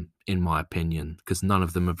to them, in my opinion, because none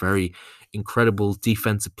of them are very incredible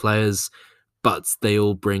defensive players, but they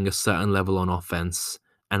all bring a certain level on offense.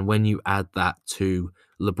 And when you add that to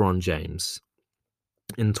LeBron James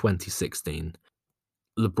in 2016,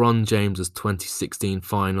 LeBron James's 2016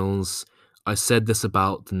 finals, I said this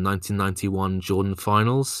about the 1991 Jordan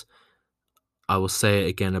finals. I will say it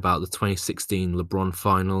again about the 2016 LeBron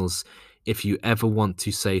finals. If you ever want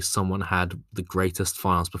to say someone had the greatest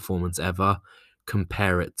finals performance ever,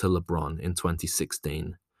 compare it to LeBron in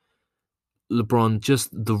 2016. LeBron, just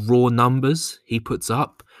the raw numbers he puts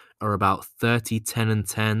up are about 30, 10, and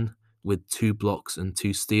 10 with 2 blocks and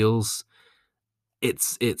 2 steals.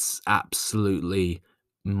 It's absolutely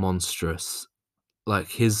monstrous. Like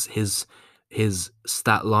his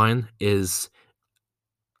stat line it's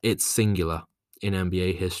singular in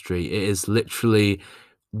NBA history. It is literally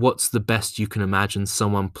what's the best you can imagine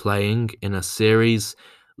someone playing in a series.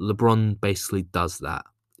 LeBron basically does that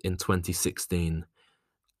in 2016,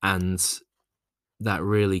 and that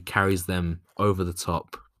really carries them over the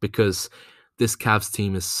top because this Cavs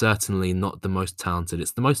team is certainly not the most talented.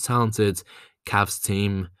 It's the most talented Cavs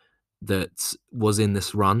team that was in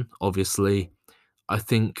this run, obviously. I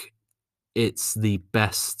think it's the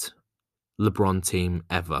best LeBron team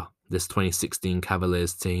ever, this 2016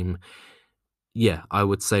 Cavaliers team. Yeah, I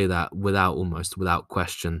would say that without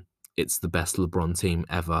question, it's the best LeBron team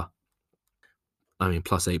ever.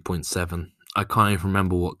 Plus 8.7. I can't even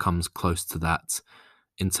remember what comes close to that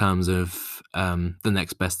in terms of the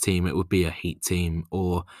next best team, it would be a Heat team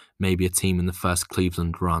or maybe a team in the first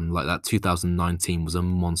Cleveland run. Like that 2019 was a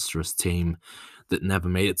monstrous team that never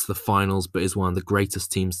made it to the finals, but is one of the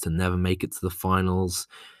greatest teams to never make it to the finals.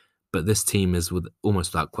 But this team is, with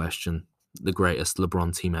almost without question, the greatest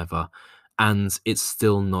LeBron team ever. And it's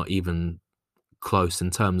still not even close in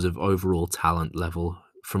terms of overall talent level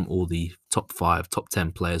from all the top 5, top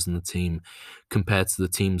 10 players in the team compared to the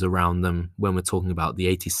teams around them when we're talking about the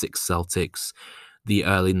 86 Celtics, the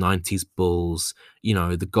early 90s Bulls,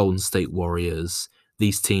 the Golden State Warriors,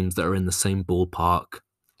 these teams that are in the same ballpark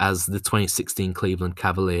as the 2016 Cleveland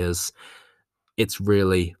Cavaliers. It's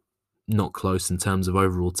really not close in terms of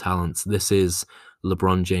overall talent. This is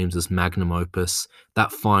LeBron James's magnum opus.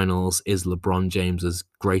 That finals is LeBron James's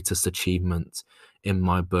greatest achievement in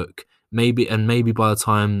my book. Maybe by the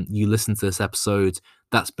time you listen to this episode,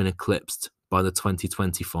 that's been eclipsed by the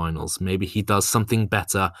 2020 finals. Maybe he does something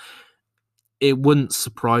better. It wouldn't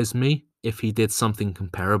surprise me if he did something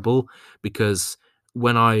comparable, because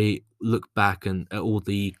when I look back at all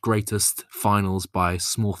the greatest finals by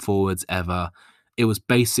small forwards ever, it was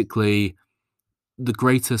basically the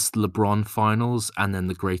greatest LeBron finals and then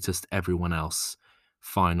the greatest everyone else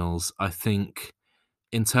finals. I think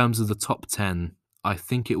in terms of the top 10, I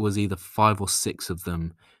think it was either 5 or 6 of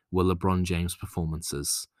them were LeBron James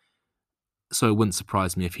performances. So it wouldn't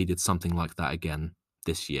surprise me if he did something like that again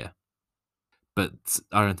this year. But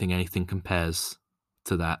I don't think anything compares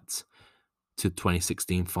to that, to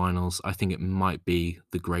 2016 finals. I think it might be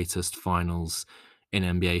the greatest finals in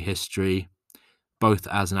NBA history, both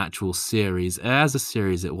as an actual series. As a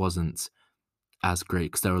series, it wasn't as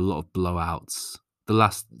great because there were a lot of blowouts.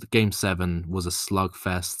 The game 7 was a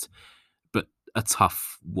slugfest, but a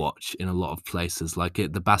tough watch in a lot of places.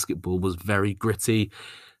 The basketball was very gritty,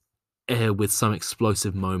 with some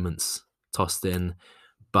explosive moments tossed in,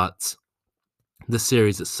 but the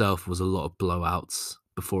series itself was a lot of blowouts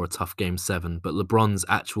before a tough game 7. But LeBron's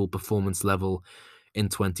actual performance level in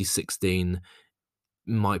 2016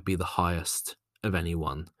 might be the highest of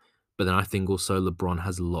anyone. But then I think also LeBron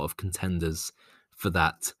has a lot of contenders for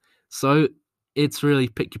that. So it's really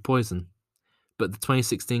pick your poison. But the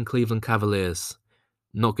 2016 Cleveland Cavaliers,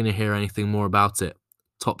 not going to hear anything more about it.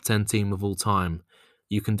 Top 10 team of all time.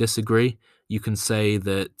 You can disagree. You can say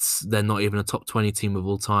that they're not even a top 20 team of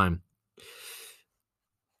all time.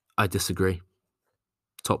 I disagree.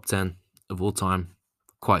 Top 10 of all time,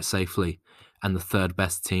 quite safely, and the third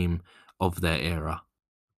best team of their era.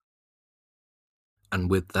 And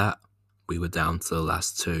with that, we were down to the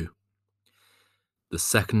last 2. The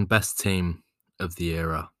second best team of the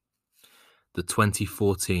era, the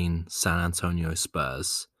 2014 San Antonio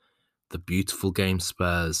Spurs. The beautiful game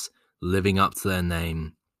Spurs, living up to their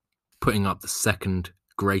name, putting up the second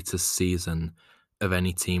greatest season of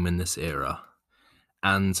any team in this era.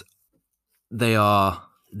 And they are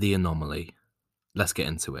the anomaly. Let's get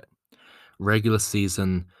into it. Regular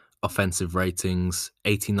season offensive ratings,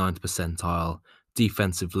 89th percentile.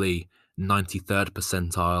 Defensively, 93rd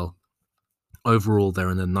percentile. Overall, they're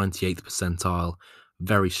in the 98th percentile.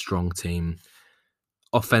 Very strong team.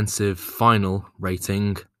 Offensive final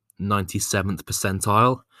rating, 97th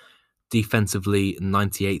percentile. Defensively,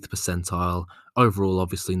 98th percentile. Overall,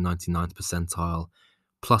 obviously, 99th percentile.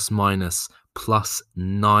 Plus minus, plus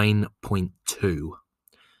 9.2.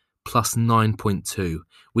 Plus 9.2.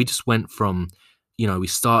 We just went from, we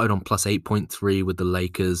started on plus 8.3 with the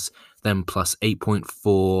Lakers, then plus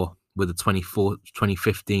 8.4 with the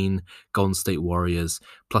 2015 Golden State Warriors,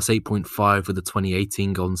 plus 8.5 with the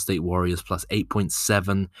 2018 Golden State Warriors, plus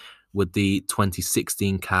 8.7 with the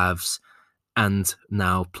 2016 Cavs, and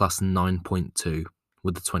now plus 9.2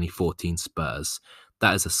 with the 2014 Spurs.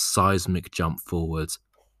 That is a seismic jump forward.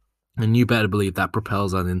 And you better believe that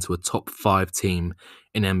propels us into a top 5 team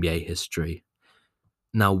in NBA history.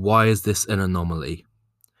 Now, why is this an anomaly?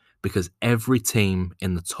 Because every team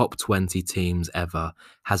in the top 20 teams ever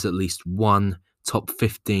has at least one top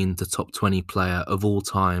 15 to top 20 player of all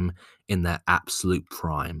time in their absolute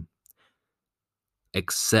prime.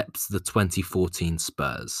 Except the 2014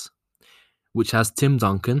 Spurs, which has Tim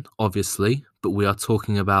Duncan, obviously, but we are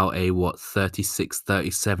talking about a, 36,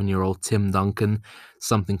 37-year-old Tim Duncan,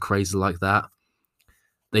 something crazy like that.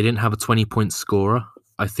 They didn't have a 20-point scorer.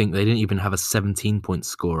 I think they didn't even have a 17-point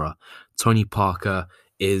scorer. Tony Parker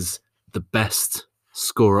is the best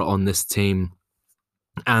scorer on this team,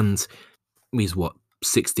 and he's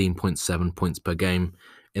 16.7 points per game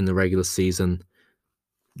in the regular season.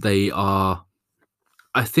 They are,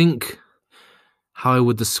 I think, how I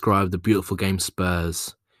would describe the beautiful game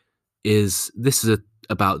Spurs is this is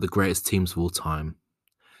about the greatest teams of all time.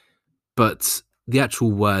 But the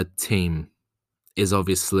actual word team is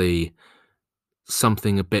obviously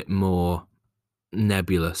something a bit more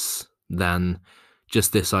nebulous than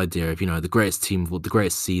just this idea of, the greatest team, the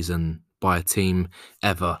greatest season by a team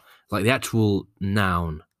ever. Like the actual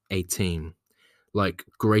noun, a team, like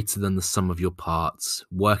greater than the sum of your parts,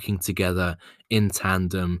 working together in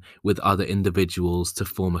tandem with other individuals to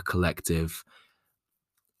form a collective.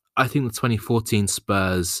 I think the 2014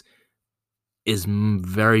 Spurs is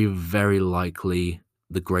very, very likely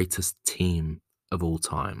the greatest team of all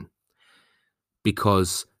time.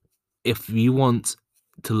 Because if you want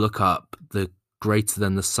to look up the greater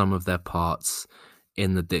than the sum of their parts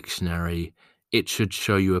in the dictionary, it should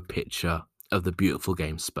show you a picture of the beautiful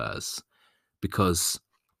game Spurs. Because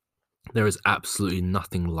there is absolutely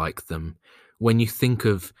nothing like them. When you think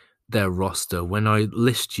of their roster, when I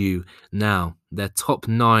list you now, their top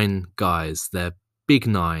 9 guys, their big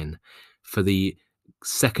 9 for the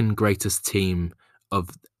second greatest team of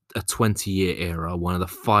a 20-year era, one of the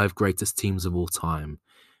 5 greatest teams of all time.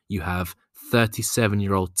 You have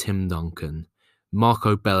 37-year-old Tim Duncan,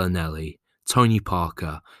 Marco Bellinelli, Tony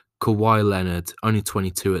Parker, Kawhi Leonard, only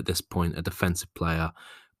 22 at this point, a defensive player,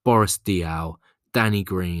 Boris Diaw, Danny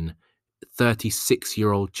Green,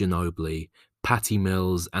 36-year-old Ginobili, Patty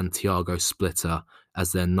Mills, and Thiago Splitter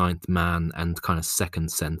as their 9th man and kind of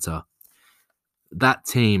second center. That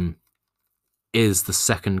team is the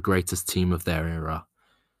second greatest team of their era.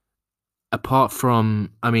 Apart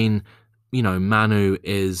from, Manu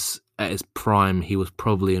is at his prime. He was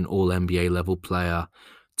probably an all-NBA level player.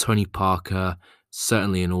 Tony Parker,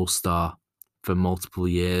 certainly an all-star for multiple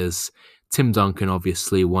years. Tim Duncan,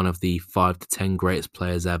 obviously one of the 5 to 10 greatest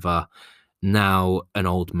players ever. Now an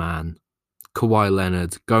old man. Kawhi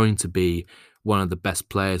Leonard, going to be one of the best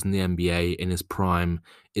players in the NBA in his prime,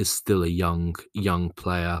 is still a young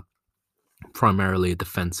player, primarily a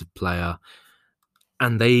defensive player.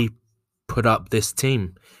 And they put up this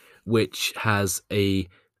team, which has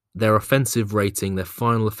their offensive rating, their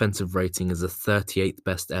final offensive rating is the 38th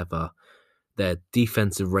best ever. Their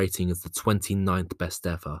defensive rating is the 29th best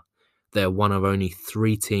ever. They're one of only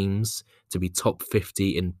 3 teams to be top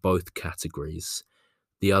 50 in both categories.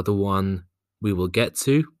 The other one we will get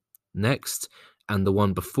to next, and the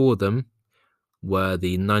one before them, were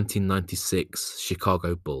the 1996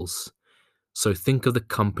 Chicago Bulls. So think of the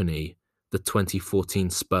company the 2014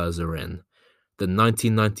 Spurs are in. The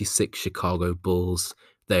 1996 Chicago Bulls,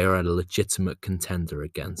 they are a legitimate contender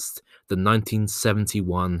against. The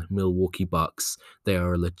 1971 Milwaukee Bucks, they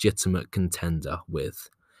are a legitimate contender with.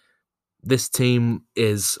 This team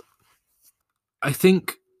is, I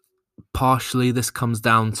think, partially this comes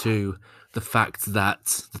down to the fact that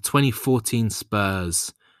the 2014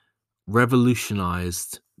 Spurs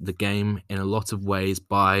revolutionized the game in a lot of ways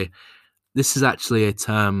by, this is actually a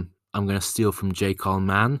term I'm going to steal from J. Carl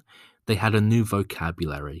Mann. They had a new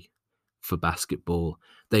vocabulary for basketball.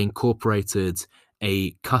 They incorporated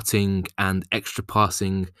a cutting and extra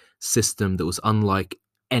passing system that was unlike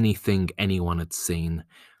anything anyone had seen.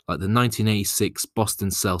 Like the 1986 Boston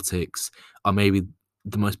Celtics are maybe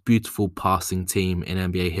the most beautiful passing team in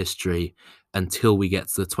NBA history until we get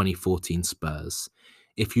to the 2014 Spurs.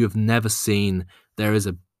 If you have never seen, there is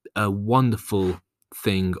a wonderful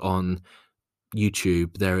thing on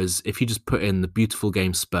YouTube. There is, if you just put in the beautiful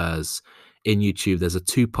game Spurs in YouTube, there's a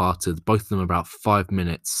 2-parter, both of them are about 5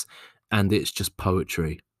 minutes, and it's just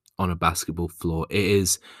poetry on a basketball floor.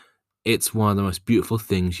 It's one of the most beautiful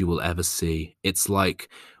things you will ever see. It's like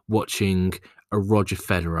watching a Roger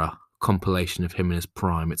Federer compilation of him in his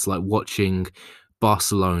prime. It's like watching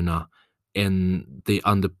Barcelona in the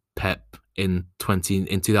under Pep in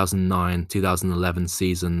 2009, 2011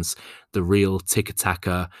 seasons, the real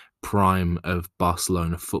tiki-taka prime of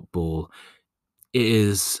Barcelona football. It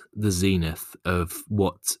is the zenith of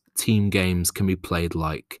what team games can be played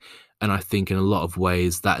like. And I think in a lot of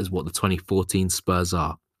ways, that is what the 2014 Spurs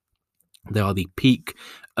are. They are the peak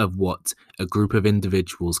of what a group of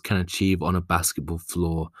individuals can achieve on a basketball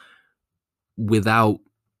floor without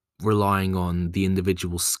relying on the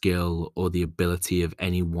individual skill or the ability of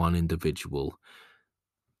any one individual.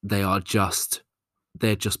 They're just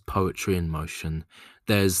poetry in motion.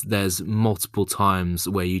 There's multiple times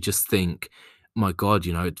where you just think, my God,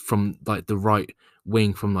 from like the right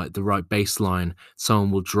wing, from like the right baseline,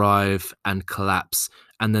 someone will drive and collapse,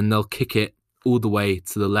 and then they'll kick it all the way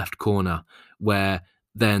to the left corner, where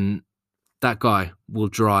then that guy will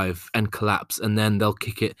drive and collapse, and then they'll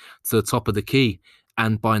kick it to the top of the key.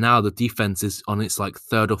 And by now the defense is on its like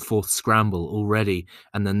 3rd or 4th scramble already,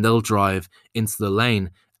 and then they'll drive into the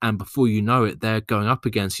lane. And before you know it, they're going up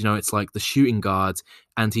against, it's like the shooting guard,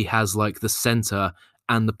 and he has like the center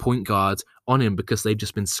and the point guard on him because they've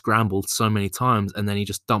just been scrambled so many times, and then he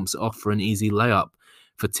just dumps it off for an easy layup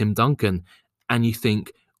for Tim Duncan. And you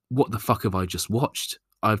think, what the fuck have I just watched?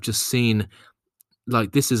 I've just seen,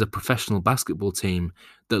 like, this is a professional basketball team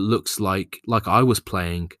that looks like I was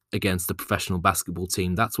playing against a professional basketball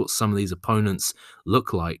team. That's what some of these opponents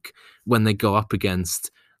look like when they go up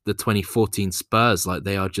against the 2014 Spurs. Like,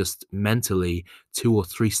 they are just mentally 2 or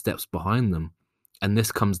 3 steps behind them. And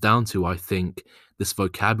this comes down to, I think, this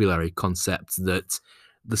vocabulary concept that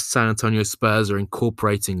the San Antonio Spurs are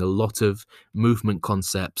incorporating a lot of movement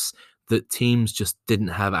concepts that teams just didn't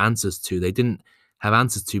have answers to. They didn't have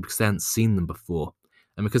answers to because they hadn't seen them before.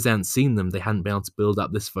 And because they hadn't seen them, they hadn't been able to build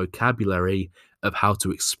up this vocabulary of how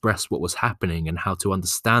to express what was happening and how to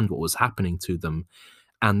understand what was happening to them.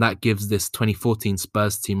 And that gives this 2014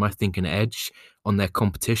 Spurs team, I think, an edge on their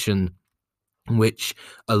competition, which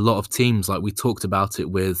a lot of teams, like we talked about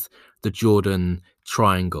it with the Jordan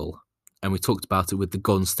Triangle, and we talked about it with the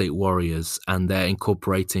Golden State Warriors, and they're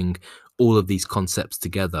incorporating all of these concepts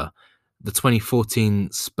together. The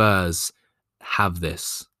 2014 Spurs have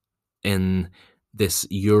this in this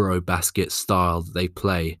Eurobasket style that they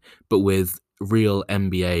play, but with real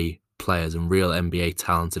NBA players and real NBA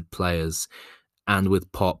talented players, and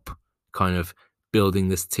with Pop kind of building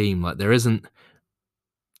this team. Like, there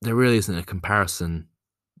really isn't a comparison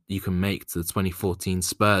you can make to the 2014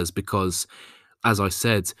 Spurs, because, as I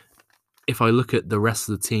said, if I look at the rest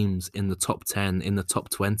of the teams in the top 10, in the top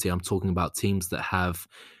 20, I'm talking about teams that have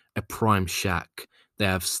a prime Shaq. They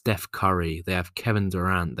have Steph Curry, they have Kevin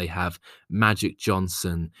Durant, they have Magic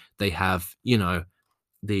Johnson, they have,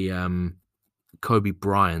 the Kobe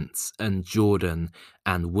Bryant and Jordan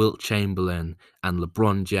and Wilt Chamberlain and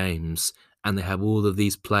LeBron James, and they have all of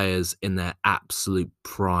these players in their absolute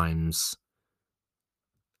primes.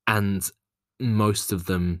 And most of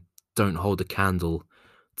them don't hold a candle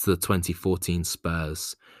to the 2014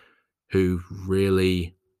 Spurs, who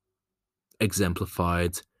really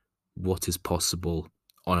exemplified what is possible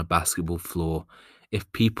on a basketball floor.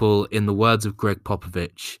 If people, in the words of Greg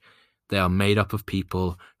Popovich, they are made up of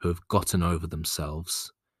people who have gotten over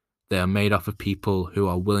themselves. They are made up of people who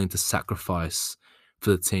are willing to sacrifice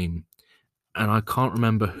for the team. And I can't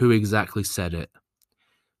remember who exactly said it,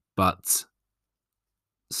 but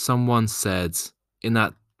someone said in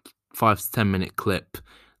that 5 to 10 minute clip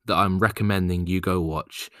that I'm recommending you go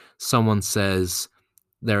watch, someone says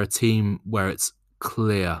they're a team where it's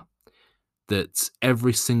clear that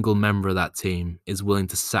every single member of that team is willing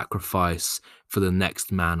to sacrifice for the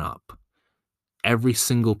next man up. Every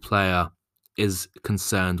single player is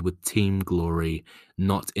concerned with team glory,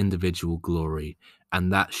 not individual glory.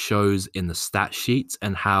 And that shows in the stat sheets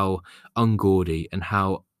and how ungaudy and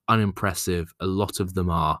how unimpressive a lot of them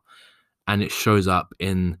are. And it shows up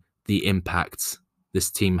in the impact this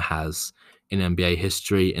team has in NBA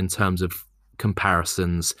history in terms of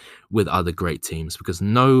comparisons with other great teams, because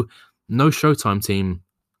no Showtime team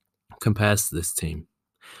compares to this team.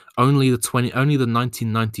 Only the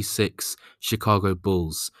 1996 Chicago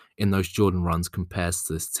Bulls in those Jordan runs compares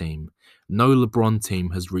to this team. No LeBron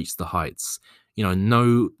team has reached the heights.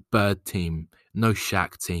 No Bird team, no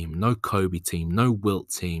Shaq team, no Kobe team, no Wilt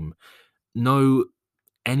team, no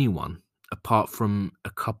anyone apart from a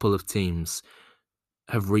couple of teams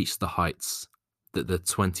have reached the heights that the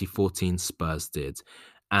 2014 Spurs did.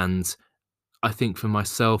 And I think for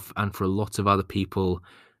myself and for a lot of other people,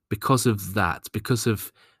 because of that, because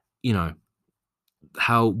of,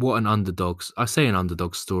 what an underdog, I say an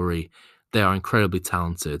underdog story, they are incredibly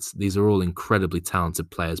talented. These are all incredibly talented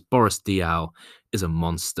players. Boris Diaw is a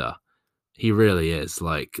monster. He really is.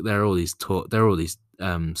 Like, there are all these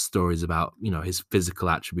stories about, his physical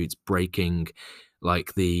attributes breaking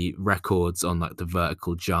like the records on like the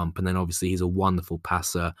vertical jump. And then obviously he's a wonderful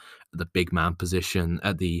passer at the big man position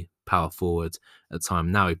at the power forward at the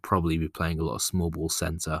time. Now he'd probably be playing a lot of small ball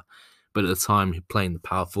center, but at the time he'd playing the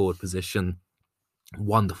power forward position.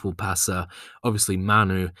 Wonderful passer. Obviously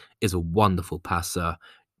Manu is a wonderful passer.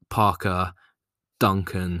 Parker,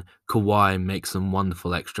 Duncan, Kawhi make some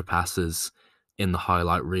wonderful extra passes in the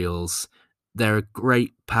highlight reels. They're a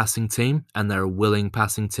great passing team and they're a willing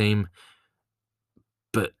passing team,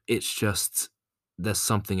 but it's just there's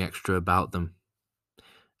something extra about them.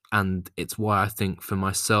 And it's why I think for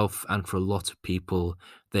myself and for a lot of people,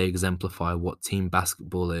 they exemplify what team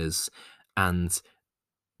basketball is. And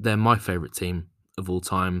they're my favorite team of all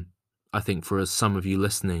time. I think for some of you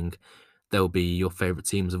listening, they'll be your favorite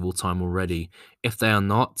teams of all time already. If they are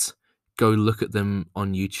not, go look at them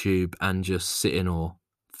on YouTube and just sit in awe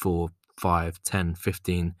for 5, 10,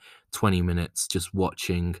 15, 20 minutes, just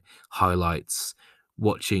watching highlights,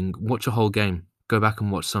 watch a whole game, Go back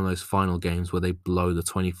and watch some of those final games where they blow the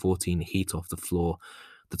 2014 Heat off the floor.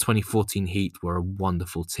 The 2014 Heat were a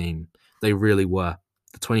wonderful team. They really were.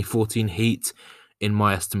 The 2014 Heat, in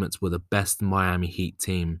my estimates, were the best Miami Heat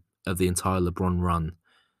team of the entire LeBron run,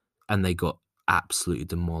 and they got absolutely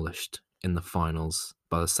demolished in the finals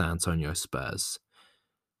by the San Antonio Spurs.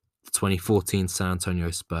 The 2014 San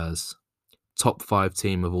Antonio Spurs, top 5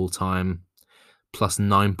 team of all time, plus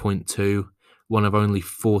 9.2, one of only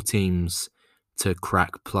 4 teams to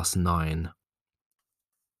crack plus 9.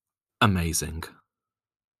 Amazing.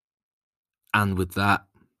 And with that,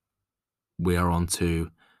 we are on to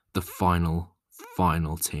the final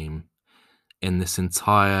team. In this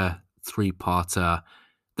entire 3-parter,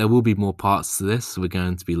 there will be more parts to this. We're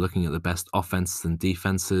going to be looking at the best offenses and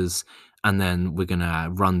defenses, and then we're going to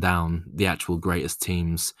run down the actual greatest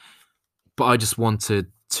teams. But I just wanted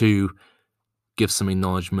to give some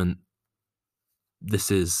acknowledgement. This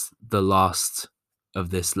is the last of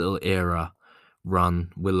this little era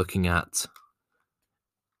run we're looking at.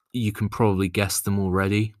 You can probably guess them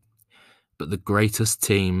already, but the greatest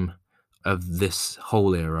team of this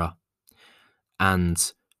whole era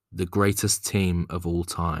and the greatest team of all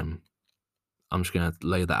time. I'm just going to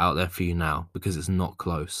lay that out there for you now because it's not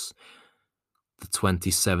close. The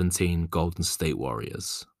 2017 Golden State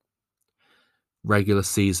Warriors. Regular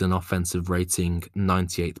season offensive rating,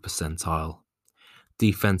 98th percentile.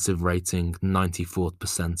 Defensive rating, 94th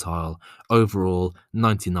percentile. Overall,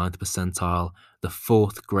 99th percentile. The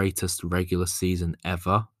 4th greatest regular season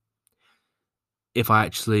ever.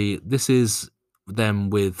 This is them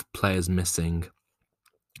with players missing.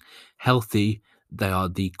 Healthy, they are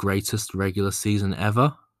the greatest regular season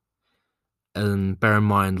ever. And bear in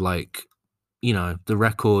mind, the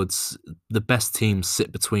records, the best teams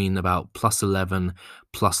sit between about plus 11,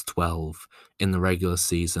 plus 12 in the regular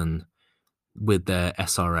season with their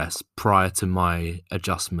SRS prior to my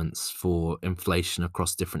adjustments for inflation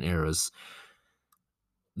across different eras.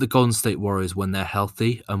 The Golden State Warriors, when they're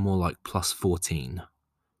healthy, are more like plus 14,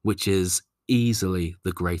 which is easily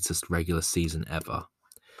the greatest regular season ever.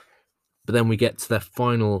 But then we get to their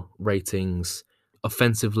final ratings.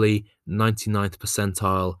 Offensively, 99th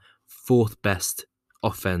percentile, 4th best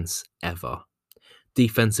offense ever.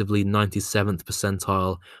 Defensively, 97th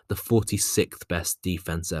percentile, the 46th best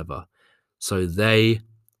defense ever. So the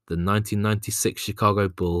 1996 Chicago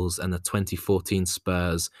Bulls and the 2014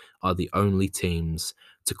 Spurs are the only teams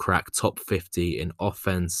to crack top 50 in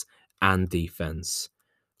offense and defense.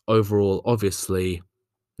 Overall, obviously,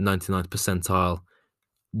 99th percentile,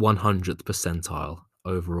 100th percentile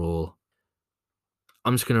overall.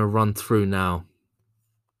 I'm just going to run through now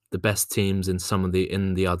the best teams in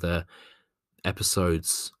the other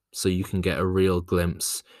episodes so you can get a real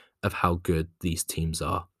glimpse of how good these teams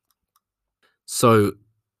are. So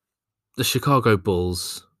the Chicago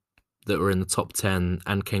Bulls that were in the top 10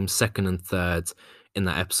 and came second and third in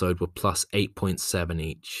that episode were plus 8.7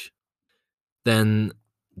 each. Then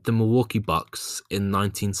the Milwaukee Bucks in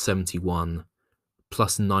 1971,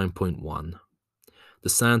 plus 9.1. The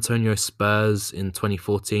San Antonio Spurs in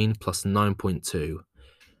 2014, plus 9.2.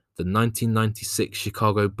 The 1996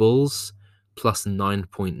 Chicago Bulls, plus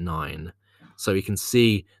 9.9. So you can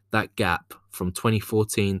see that gap from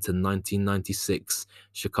 2014 to 1996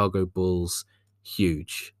 Chicago Bulls,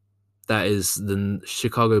 huge. That is, the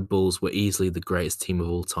Chicago Bulls were easily the greatest team of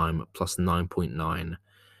all time at plus 9.9.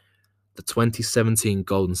 The 2017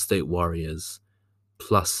 Golden State Warriors,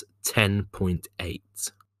 plus 10.8.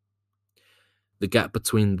 The gap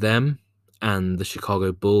between them and the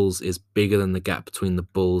Chicago Bulls is bigger than the gap between the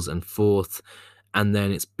Bulls and 4th, and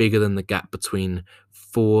then it's bigger than the gap between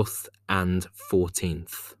 4th and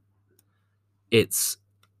 14th. It's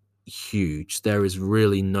huge. There is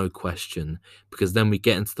really no question, because then we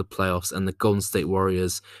get into the playoffs and the Golden State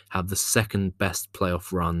Warriors have the second best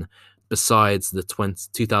playoff run besides the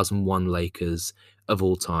 2001 Lakers of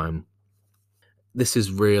all time. This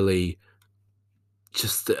is really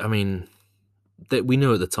just, that we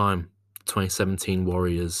knew at the time, 2017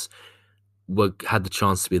 Warriors had the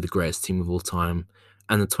chance to be the greatest team of all time,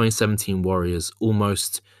 and the 2017 Warriors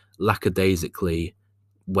almost lackadaisically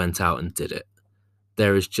went out and did it.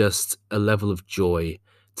 There is just a level of joy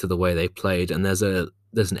to the way they played, and there's an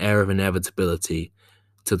air of inevitability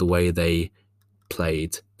to the way they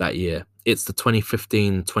played that year. It's the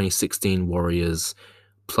 2015-2016 Warriors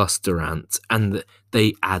plus Durant, and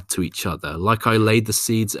they add to each other. Like I laid the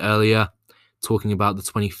seeds earlier, talking about the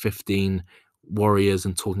 2015 Warriors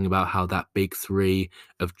and talking about how that big three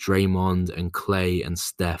of Draymond and Clay and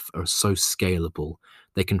Steph are so scalable.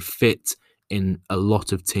 They can fit in a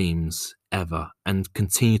lot of teams ever and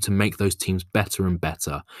continue to make those teams better and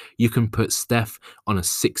better. You can put Steph on a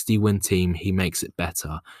 60-win team, he makes it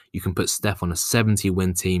better. You can put Steph on a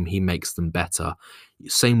 70-win team, he makes them better.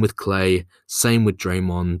 Same with Clay, same with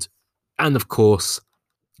Draymond, and of course,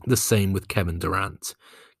 the same with Kevin Durant.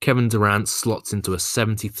 Kevin Durant slots into a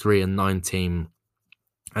 73-9 team,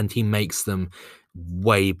 and he makes them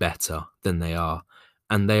way better than they are.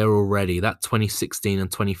 And they are already, that 2016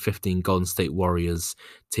 and 2015 Golden State Warriors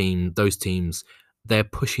team, those teams, they're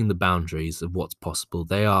pushing the boundaries of what's possible.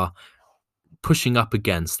 They are pushing up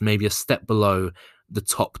against, maybe a step below the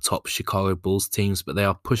top Chicago Bulls teams, but they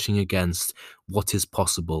are pushing against what is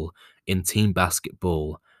possible in team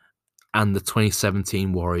basketball. And the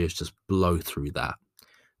 2017 Warriors just blow through that.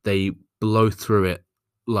 They blow through it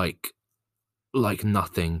like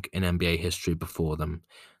nothing in NBA history before them.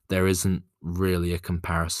 There isn't really a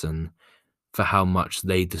comparison for how much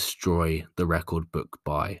they destroy the record book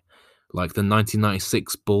by. Like the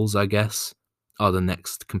 1996 Bulls, I guess, are the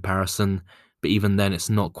next comparison, but even then it's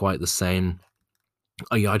not quite the same.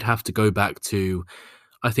 I'd have to go back to,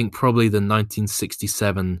 I think probably the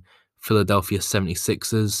 1967 Philadelphia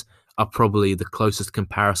 76ers are probably the closest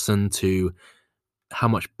comparison to how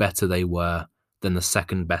much better they were than the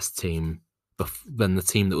second best team, than the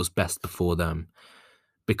team that was best before them.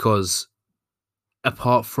 Because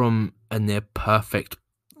apart from a near perfect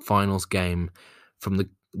finals game from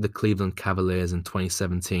the Cleveland Cavaliers in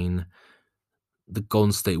 2017, the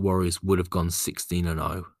Golden State Warriors would have gone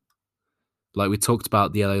 16-0. Like we talked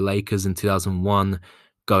about the LA Lakers in 2001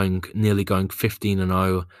 nearly going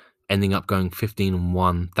 15-0, ending up going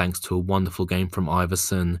 15-1 thanks to a wonderful game from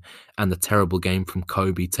Iverson and the terrible game from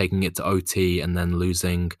Kobe, taking it to OT and then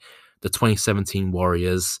losing. The 2017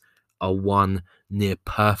 Warriors are one near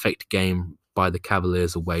perfect game by the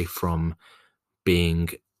Cavaliers away from being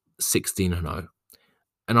 16-0.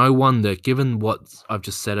 And I wonder, given what I've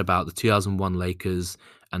just said about the 2001 Lakers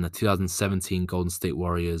and the 2017 Golden State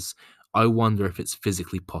Warriors, I wonder if it's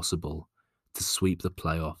physically possible to sweep the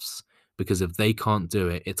playoffs. Because if they can't do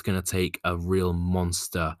it, it's going to take a real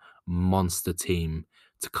monster team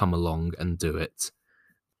to come along and do it.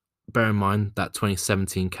 Bear in mind that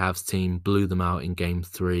 2017 Cavs team blew them out in Game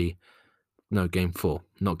 4, not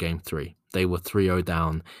Game 3. They were 3-0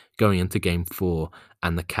 down going into Game 4,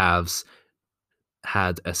 and the Cavs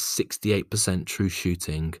had a 68% true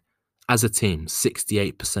shooting. As a team,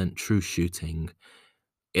 68% true shooting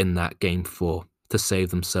in that Game 4 to save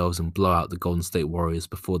themselves and blow out the Golden State Warriors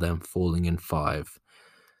before them falling in 5.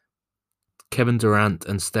 Kevin Durant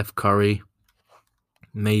and Steph Curry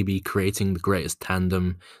maybe creating the greatest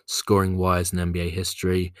tandem scoring-wise in NBA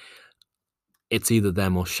history. It's either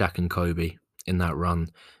them or Shaq and Kobe in that run.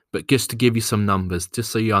 But just to give you some numbers,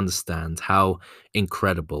 just so you understand how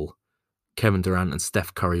incredible Kevin Durant and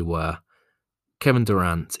Steph Curry were. Kevin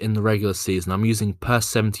Durant in the regular season, I'm using per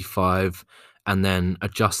 75 and then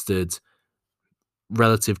adjusted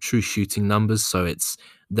relative true shooting numbers, so it's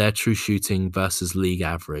their true shooting versus league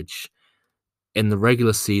average. In the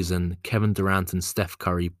regular season, Kevin Durant and Steph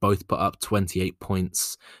Curry both put up 28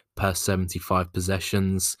 points per 75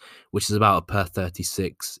 possessions, which is about a per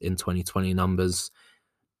 36 in 2020 numbers.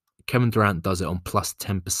 Kevin Durant does it on plus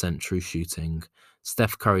 10% true shooting.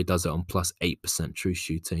 Steph Curry does it on plus 8% true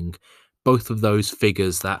shooting. Both of those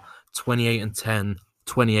figures, that 28 and 10,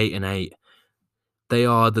 28 and 8, they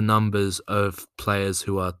are the numbers of players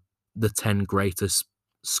who are the 10 greatest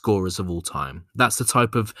scorers of all time. That's the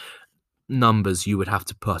type of numbers you would have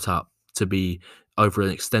to put up to be, over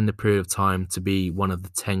an extended period of time, to be one of the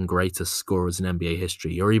 10 greatest scorers in NBA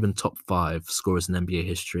history, or even top 5 scorers in NBA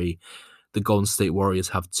history. The Golden State Warriors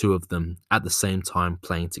have 2 of them at the same time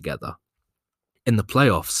playing together. In the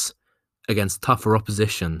playoffs, against tougher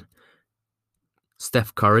opposition,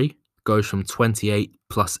 Steph Curry goes from 28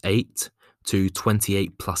 plus 8 to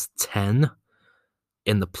 28 plus 10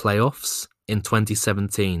 in the playoffs in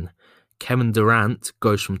 2017. Kevin Durant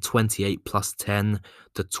goes from 28 plus 10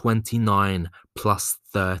 to 29 plus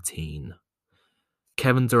 13.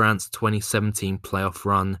 Kevin Durant's 2017 playoff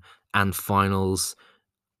run and finals,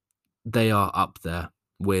 they are up there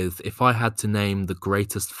with, if I had to name the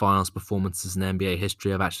greatest finals performances in NBA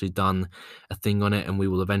history, I've actually done a thing on it and we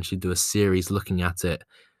will eventually do a series looking at it.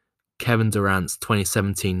 Kevin Durant's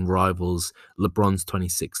 2017 rivals, LeBron's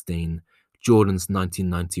 2016, Jordan's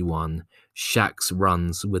 1991, Shaq's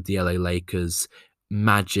runs with the LA Lakers,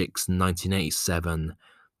 Magic's 1987,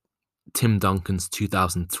 Tim Duncan's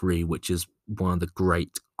 2003, which is one of the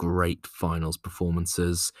great finals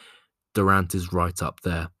performances. Durant is right up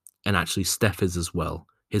there. And actually Steph is as well.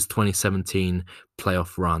 His 2017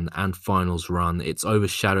 playoff run and finals run, it's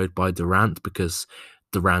overshadowed by Durant because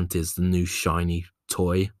Durant is the new shiny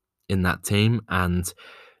toy in that team, and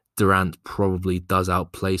Durant probably does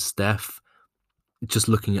outplay Steph, just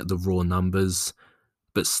looking at the raw numbers.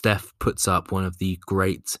 But Steph puts up one of the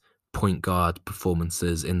great point guard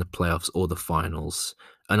performances in the playoffs or the finals,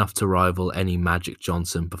 enough to rival any Magic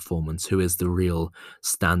Johnson performance, who is the real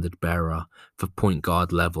standard bearer for point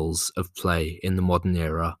guard levels of play in the modern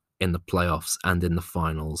era, in the playoffs and in the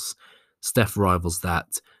finals. Steph rivals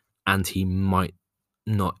that, and he might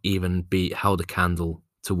not even be held a candle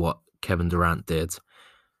to what Kevin Durant did.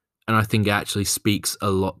 And I think it actually speaks a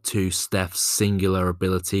lot to Steph's singular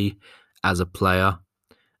ability as a player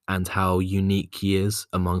and how unique he is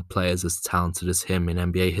among players as talented as him in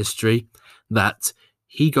NBA history, that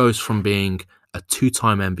he goes from being a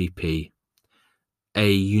two-time MVP,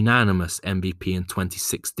 a unanimous MVP in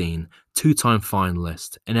 2016, two-time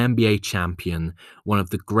finalist, an NBA champion, one of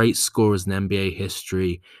the great scorers in NBA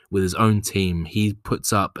history with his own team. He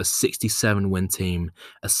puts up a 67-win team,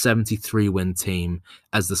 a 73-win team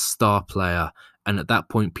as the star player. And at that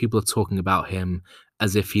point, people are talking about him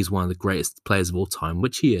as if he's one of the greatest players of all time,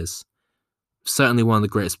 which he is. Certainly one of the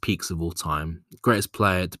greatest peaks of all time. Greatest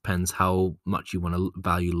player, it depends how much you want to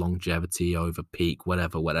value longevity over peak,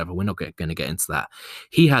 whatever. We're not going to get into that.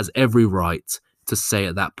 He has every right to say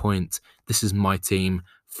at that point, this is my team,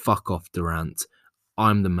 fuck off Durant.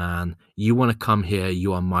 I'm the man. You want to come here,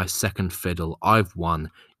 you are my second fiddle. I've won.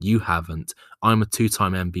 You haven't. I'm a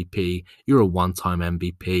two-time MVP. You're a one-time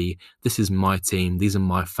MVP. This is my team. These are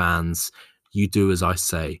my fans. You do as I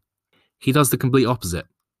say. He does the complete opposite.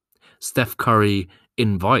 Steph Curry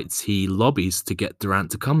invites, he lobbies to get Durant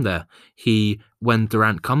to come there. When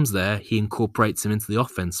Durant comes there, he incorporates him into the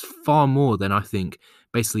offense far more than I think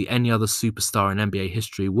basically any other superstar in NBA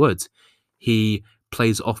history would. He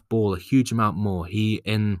plays off ball a huge amount more.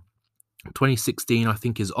 In 2016, I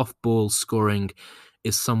think his off ball scoring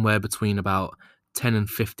is somewhere between about 10 and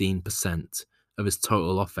 15% of his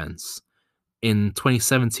total offense. In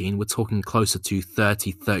 2017, we're talking closer to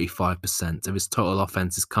 30-35% of his total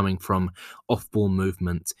offense is coming from off-ball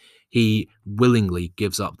movement. He willingly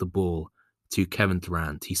gives up the ball to Kevin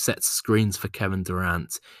Durant. He sets screens for Kevin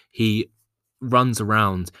Durant. He runs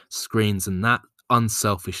around screens, and that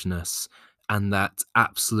unselfishness and that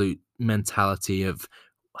absolute mentality of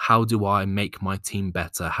how do I make my team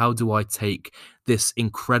better? How do I take this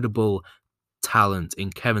incredible talent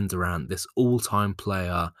in Kevin Durant, this all-time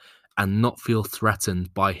player, and not feel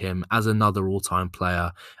threatened by him as another all-time player,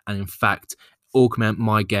 and in fact augment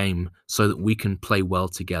my game so that we can play well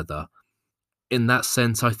together. In that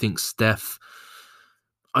sense, I think Steph,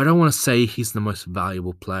 I don't want to say he's the most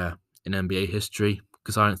valuable player in NBA history,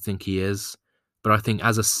 because I don't think he is, but I think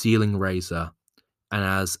as a ceiling raiser and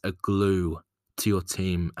as a glue to your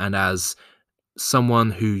team and as someone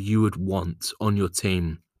who you would want on your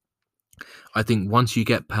team, I think once you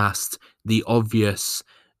get past the obvious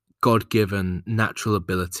God-given natural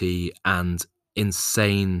ability and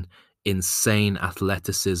insane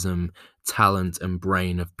athleticism, talent, and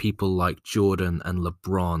brain of people like Jordan and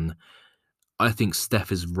LeBron, I think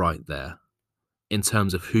Steph is right there in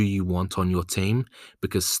terms of who you want on your team,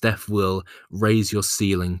 because Steph will raise your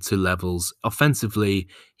ceiling to levels. Offensively,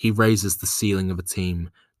 he raises the ceiling of a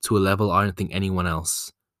team to a level I don't think anyone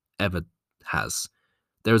else ever has.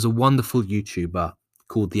 There is a wonderful YouTuber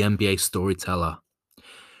called the NBA Storyteller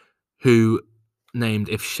who named,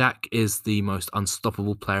 if Shaq is the most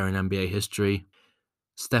unstoppable player in NBA history,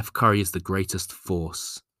 Steph Curry is the greatest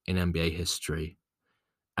force in NBA history.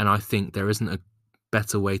 And I think there isn't a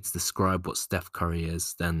better way to describe what Steph Curry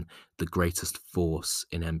is than the greatest force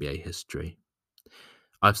in NBA history.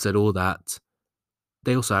 I've said all that.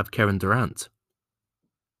 They also have Kevin Durant.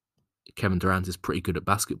 Kevin Durant is pretty good at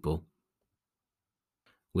basketball.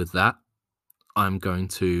 With that, I'm going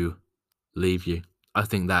to leave you. I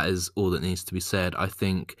think that is all that needs to be said. I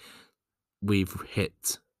think we've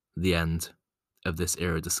hit the end of this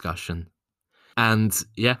era discussion. And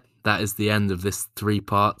yeah, that is the end of this 3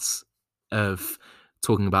 parts of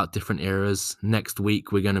talking about different eras. Next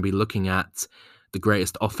week, we're going to be looking at the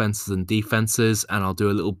greatest offenses and defenses, and I'll do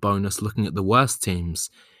a little bonus looking at the worst teams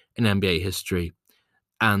in NBA history.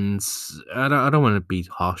 And I don't want to be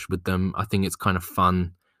harsh with them. I think it's kind of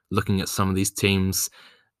fun looking at some of these teams.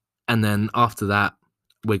 And then after that,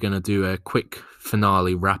 we're going to do a quick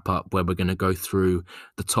finale wrap-up where we're going to go through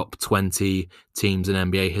the top 20 teams in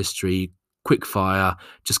NBA history, quick fire,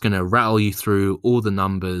 just going to rattle you through all the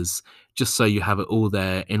numbers, just so you have it all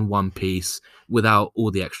there in one piece without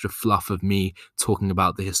all the extra fluff of me talking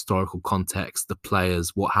about the historical context, the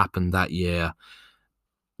players, what happened that year.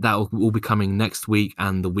 That will be coming next week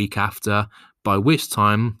and the week after, by which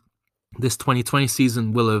time this 2020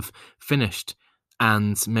 season will have finished,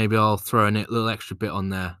 and maybe I'll throw in a little extra bit on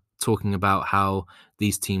there talking about how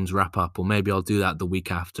these teams wrap up, or maybe I'll do that the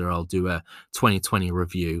week after. I'll do a 2020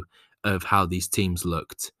 review of how these teams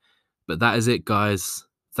looked. But that is it, guys.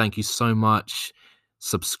 Thank you so much.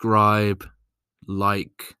 Subscribe,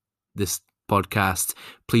 like this podcast.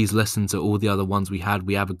 Please listen to all the other ones we had.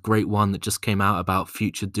 We have a great one that just came out about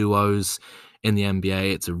future duos in the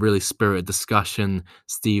NBA. It's a really spirited discussion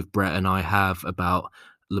Steve, Brett, and I have about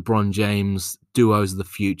LeBron James, duos of the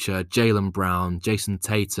future, Jaylen Brown, Jason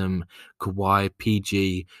Tatum, Kawhi,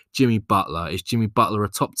 PG, Jimmy Butler. Is Jimmy Butler a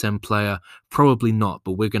top 10 player? Probably not,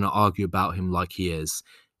 but we're going to argue about him like he is.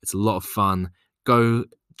 It's a lot of fun. Go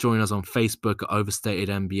join us on Facebook at Overstated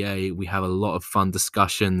NBA. We have a lot of fun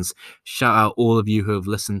discussions. Shout out all of you who have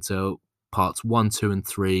listened to parts 1, 2, and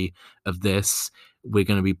 3 of this. We're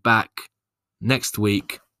going to be back next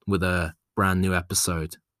week with a brand new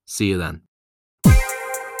episode. See you then.